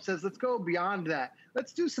Microsoft says, let's go beyond that.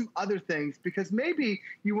 Let's do some other things because maybe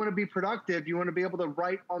you want to be productive. You want to be able to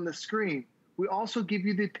write on the screen. We also give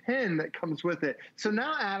you the pen that comes with it. So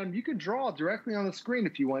now, Adam, you can draw directly on the screen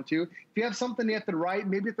if you want to. If you have something you have to write,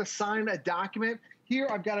 maybe you have to sign a document. Here,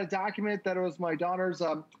 I've got a document that was my daughter's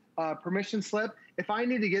permission slip. If I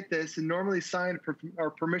need to get this and normally sign a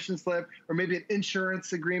permission slip or maybe an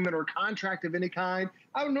insurance agreement or contract of any kind,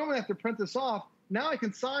 I would normally have to print this off. Now I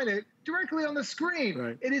can sign it directly on the screen.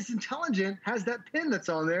 Right. It is intelligent, has that pin that's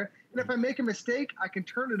on there. And if I make a mistake, I can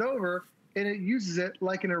turn it over and it uses it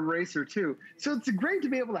like an eraser too. So it's great to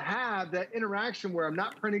be able to have that interaction where I'm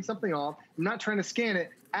not printing something off, I'm not trying to scan it.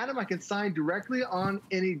 Adam, I can sign directly on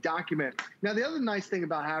any document. Now, the other nice thing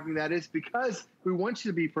about having that is because we want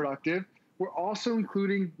you to be productive, we're also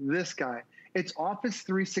including this guy. It's Office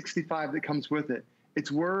 365 that comes with it. It's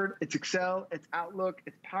Word, it's Excel, it's Outlook,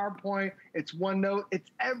 it's PowerPoint, it's OneNote, it's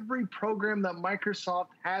every program that Microsoft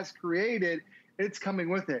has created, it's coming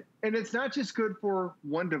with it. And it's not just good for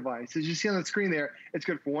one device. As you see on the screen there, it's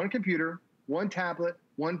good for one computer, one tablet,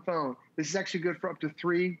 one phone. This is actually good for up to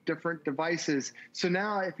 3 different devices. So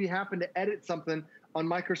now if you happen to edit something on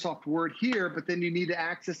Microsoft Word here, but then you need to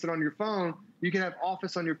access it on your phone, you can have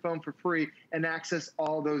Office on your phone for free and access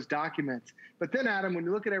all those documents. But then, Adam, when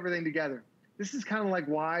you look at everything together, this is kind of like,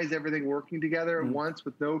 why is everything working together at once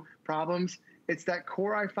with no problems? It's that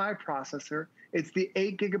Core i5 processor. It's the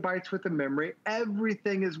 8 gigabytes worth of memory.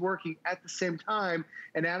 Everything is working at the same time.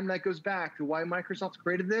 And Adam, that goes back to why Microsoft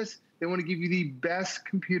created this. They want to give you the best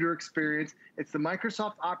computer experience. It's the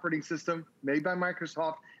Microsoft operating system made by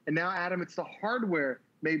Microsoft. And now, Adam, it's the hardware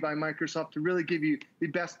made by Microsoft to really give you the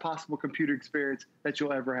best possible computer experience that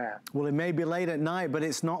you'll ever have. Well, it may be late at night, but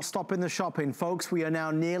it's not stopping the shopping. Folks, we are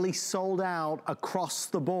now nearly sold out across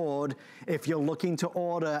the board. If you're looking to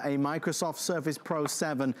order a Microsoft Surface Pro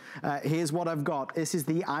 7, here's what I've got. This is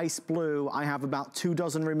the ice blue. I have about 2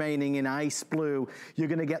 dozen remaining in ice blue. You're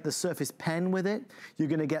gonna get the Surface Pen with it. You're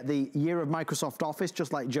gonna get the year of Microsoft Office,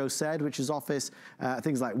 just like Joe said, which is Office,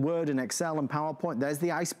 things like Word and Excel and PowerPoint. There's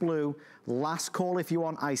the ice blue. Last call if you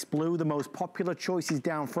want ice blue. The most popular choice is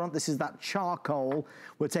down front. This is that charcoal.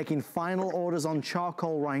 We're taking final orders on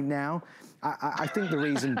charcoal right now. I think the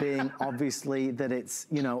reason being, obviously, that it's,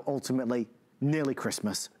 you know, ultimately nearly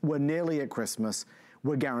Christmas. We're nearly at Christmas.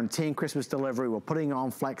 We're guaranteeing Christmas delivery. We're putting it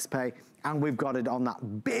on FlexPay, and we've got it on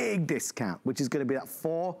that big discount, which is going to be that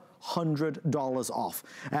 $400 off.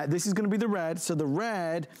 This is going to be the red. So the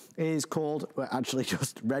red is called, well, actually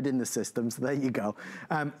just red in the system. So there you go.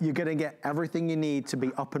 You're going to get everything you need to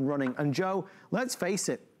be up and running. And Joe, let's face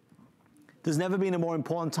it, there's never been a more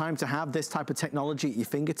important time to have this type of technology at your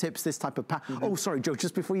fingertips, this type of Oh, sorry, Joe,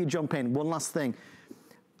 just before you jump in, one last thing.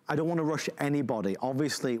 I don't want to rush anybody.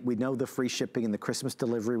 Obviously, we know the free shipping and the Christmas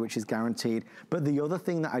delivery, which is guaranteed. But the other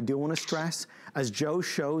thing that I do want to stress, as Joe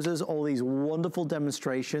shows us all these wonderful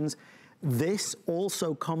demonstrations, this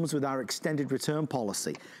also comes with our extended return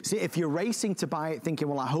policy. See, if you're racing to buy it thinking,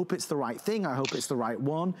 well, I hope it's the right thing, I hope it's the right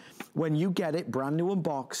one, when you get it brand new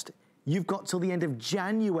unboxed, you've got till the end of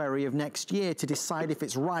January of next year to decide if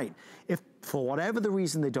it's right. If for whatever the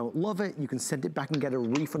reason they don't love it, you can send it back and get a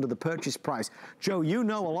refund of the purchase price. Joe, you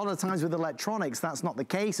know a lot of times with electronics, that's not the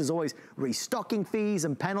case. There's always restocking fees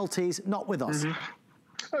and penalties, not with us.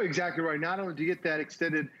 Oh, exactly right. Not only do you get that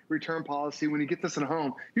extended return policy when you get this at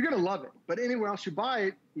home, you're going to love it. But anywhere else you buy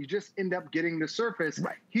it, you just end up getting the Surface.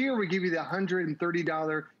 Right. Here we give you the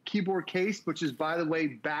 $130 keyboard case, which is, by the way,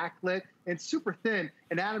 backlit and super thin.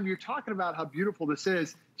 And Adam, you're talking about how beautiful this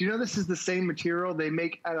is. Do you know this is the same material they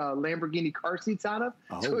make Lamborghini car seats out of?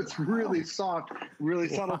 Oh, so it's really soft, really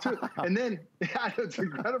subtle too. And then, yeah, it's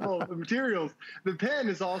incredible materials. The pen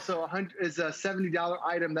is also a $70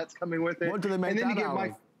 item that's coming with it. What do they make that out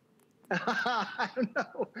of? I don't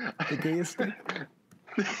know. The gear stick?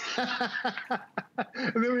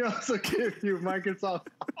 And then we also give you Microsoft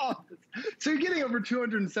Office. So you're getting over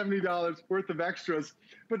 $270 worth of extras.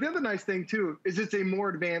 But the other nice thing, too, is it's a more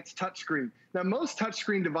advanced touchscreen. Now, most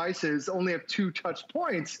touchscreen devices only have 2 touch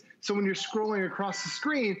points. So when you're scrolling across the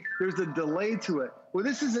screen, there's a delay to it. Well,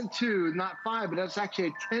 this isn't 2, not 5, but that's actually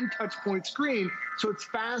a 10 touch point screen. So it's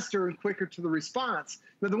faster and quicker to the response.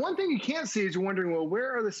 Now, the one thing you can't see is you're wondering, well,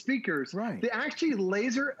 where are the speakers? Right. They actually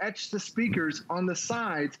laser etch the speakers on the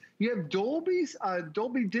sides. You have Dolby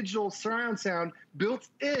digital surround sound built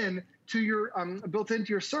into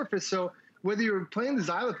your Surface. So whether you're playing the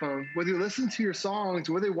xylophone, whether you listen to your songs,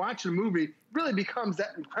 whether you watch a movie, it really becomes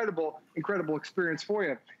that incredible experience for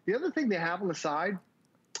you. The other thing they have on the side,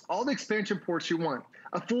 all the expansion ports you want.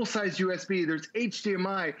 A full-size USB, there's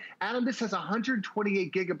HDMI. Adam, this has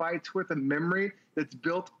 128 gigabytes worth of memory that's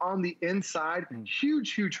built on the inside.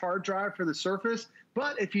 Huge, huge hard drive for the Surface.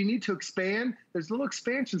 But if you need to expand, there's a little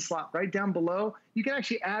expansion slot right down below. You can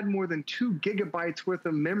actually add more than 2 gigabytes worth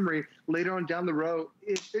of memory later on down the road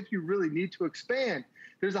if you really need to expand.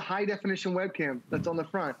 There's a high-definition webcam that's on the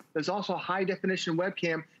front. There's also a high-definition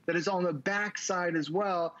webcam that is on the back side as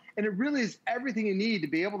well. And it really is everything you need to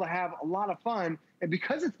be able to have a lot of fun. And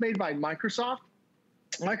because it's made by Microsoft,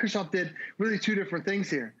 Microsoft did really 2 different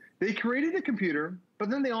things here. They created a computer,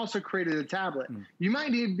 but then they also created a tablet. You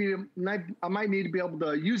might need to I might need to be able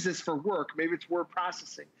to use this for work. Maybe it's word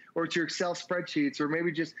processing, or it's your Excel spreadsheets, or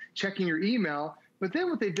maybe just checking your email. But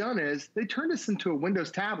then what they've done is they turned this into a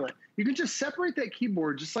Windows tablet. You can just separate that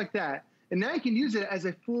keyboard just like that, and now you can use it as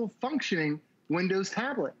a full functioning Windows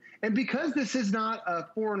tablet. And because this is not a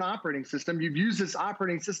foreign operating system, you've used this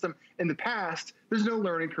operating system in the past, there's no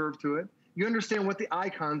learning curve to it. You understand what the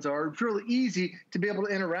icons are. It's really easy to be able to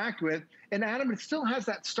interact with. And Adam, it still has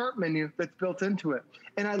that start menu that's built into it.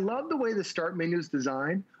 And I love the way the start menu is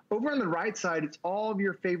designed. Over on the right side, it's all of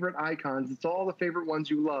your favorite icons. It's all the favorite ones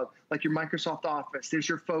you love, like your Microsoft Office. There's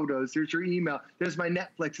your photos. There's your email. There's my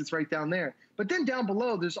Netflix. It's right down there. But then down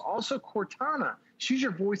below, there's also Cortana. She's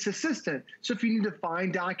your voice assistant. So if you need to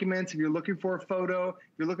find documents, if you're looking for a photo, if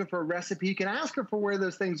you're looking for a recipe, you can ask her for where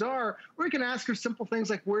those things are, or you can ask her simple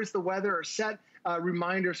things like where's the weather, or set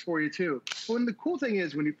reminders for you too. Well, and the cool thing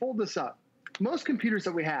is when you fold this up, most computers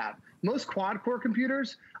that we have, most quad-core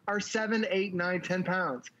computers are 7, 8, 9, 10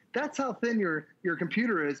 pounds. That's how thin your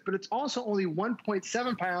computer is, but it's also only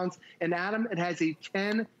 1.7 pounds. And Adam, it has a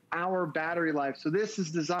 10 10-hour battery life. So this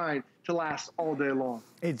is designed to last all day long.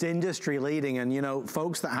 It's industry leading, and you know,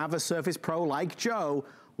 folks that have a Surface Pro like Joe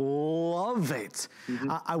love it.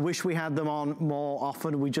 I wish we had them on more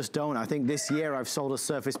often. We just don't. I think this year I've sold a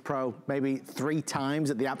Surface Pro maybe 3 times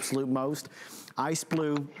at the absolute most. Ice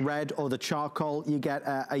Blue, Red, or the Charcoal, you get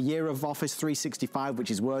a year of Office 365, which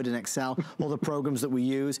is Word and Excel, all the programs that we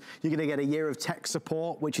use. You're gonna get a year of tech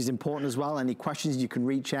support, which is important as well. Any questions, you can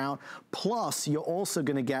reach out. Plus, you're also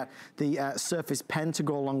gonna get the Surface Pen to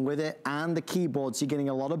go along with it, and the keyboards. You're getting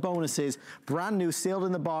a lot of bonuses, brand new, sealed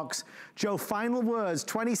in the box. Joe, final words,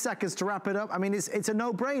 20 seconds to wrap it up. I mean, it's a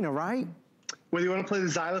no-brainer, right? Whether you wanna play the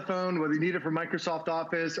xylophone, whether you need it for Microsoft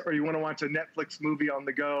Office, or you wanna watch a Netflix movie on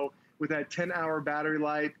the go, with that 10-hour battery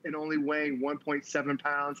life and only weighing 1.7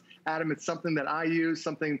 pounds. Adam, it's something that I use,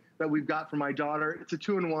 something that we've got for my daughter. It's a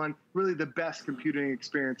 2-in-1, really the best computing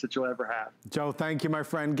experience that you'll ever have. Joe, thank you, my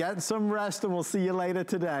friend. Get some rest, and we'll see you later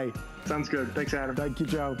today. Sounds good. Thanks, Adam. Thank you,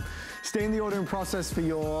 Joe. Stay in the ordering process for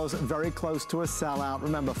yours. Very close to a sellout.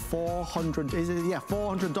 Remember,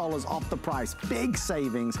 $400 off the price. Big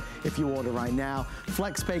savings if you order right now.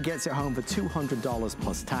 FlexPay gets it home for $200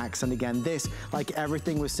 plus tax. And again, this, like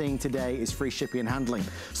everything we're seeing today, is free shipping and handling.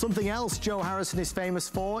 Something else Joe Harrison is famous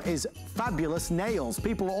for is fabulous nails.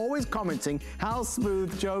 People are always commenting how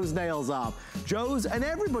smooth Joe's nails are. Joe's and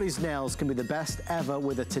everybody's nails can be the best ever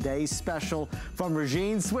with a today's special from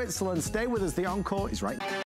Regine, Switzerland. Stay with us. The encore is right.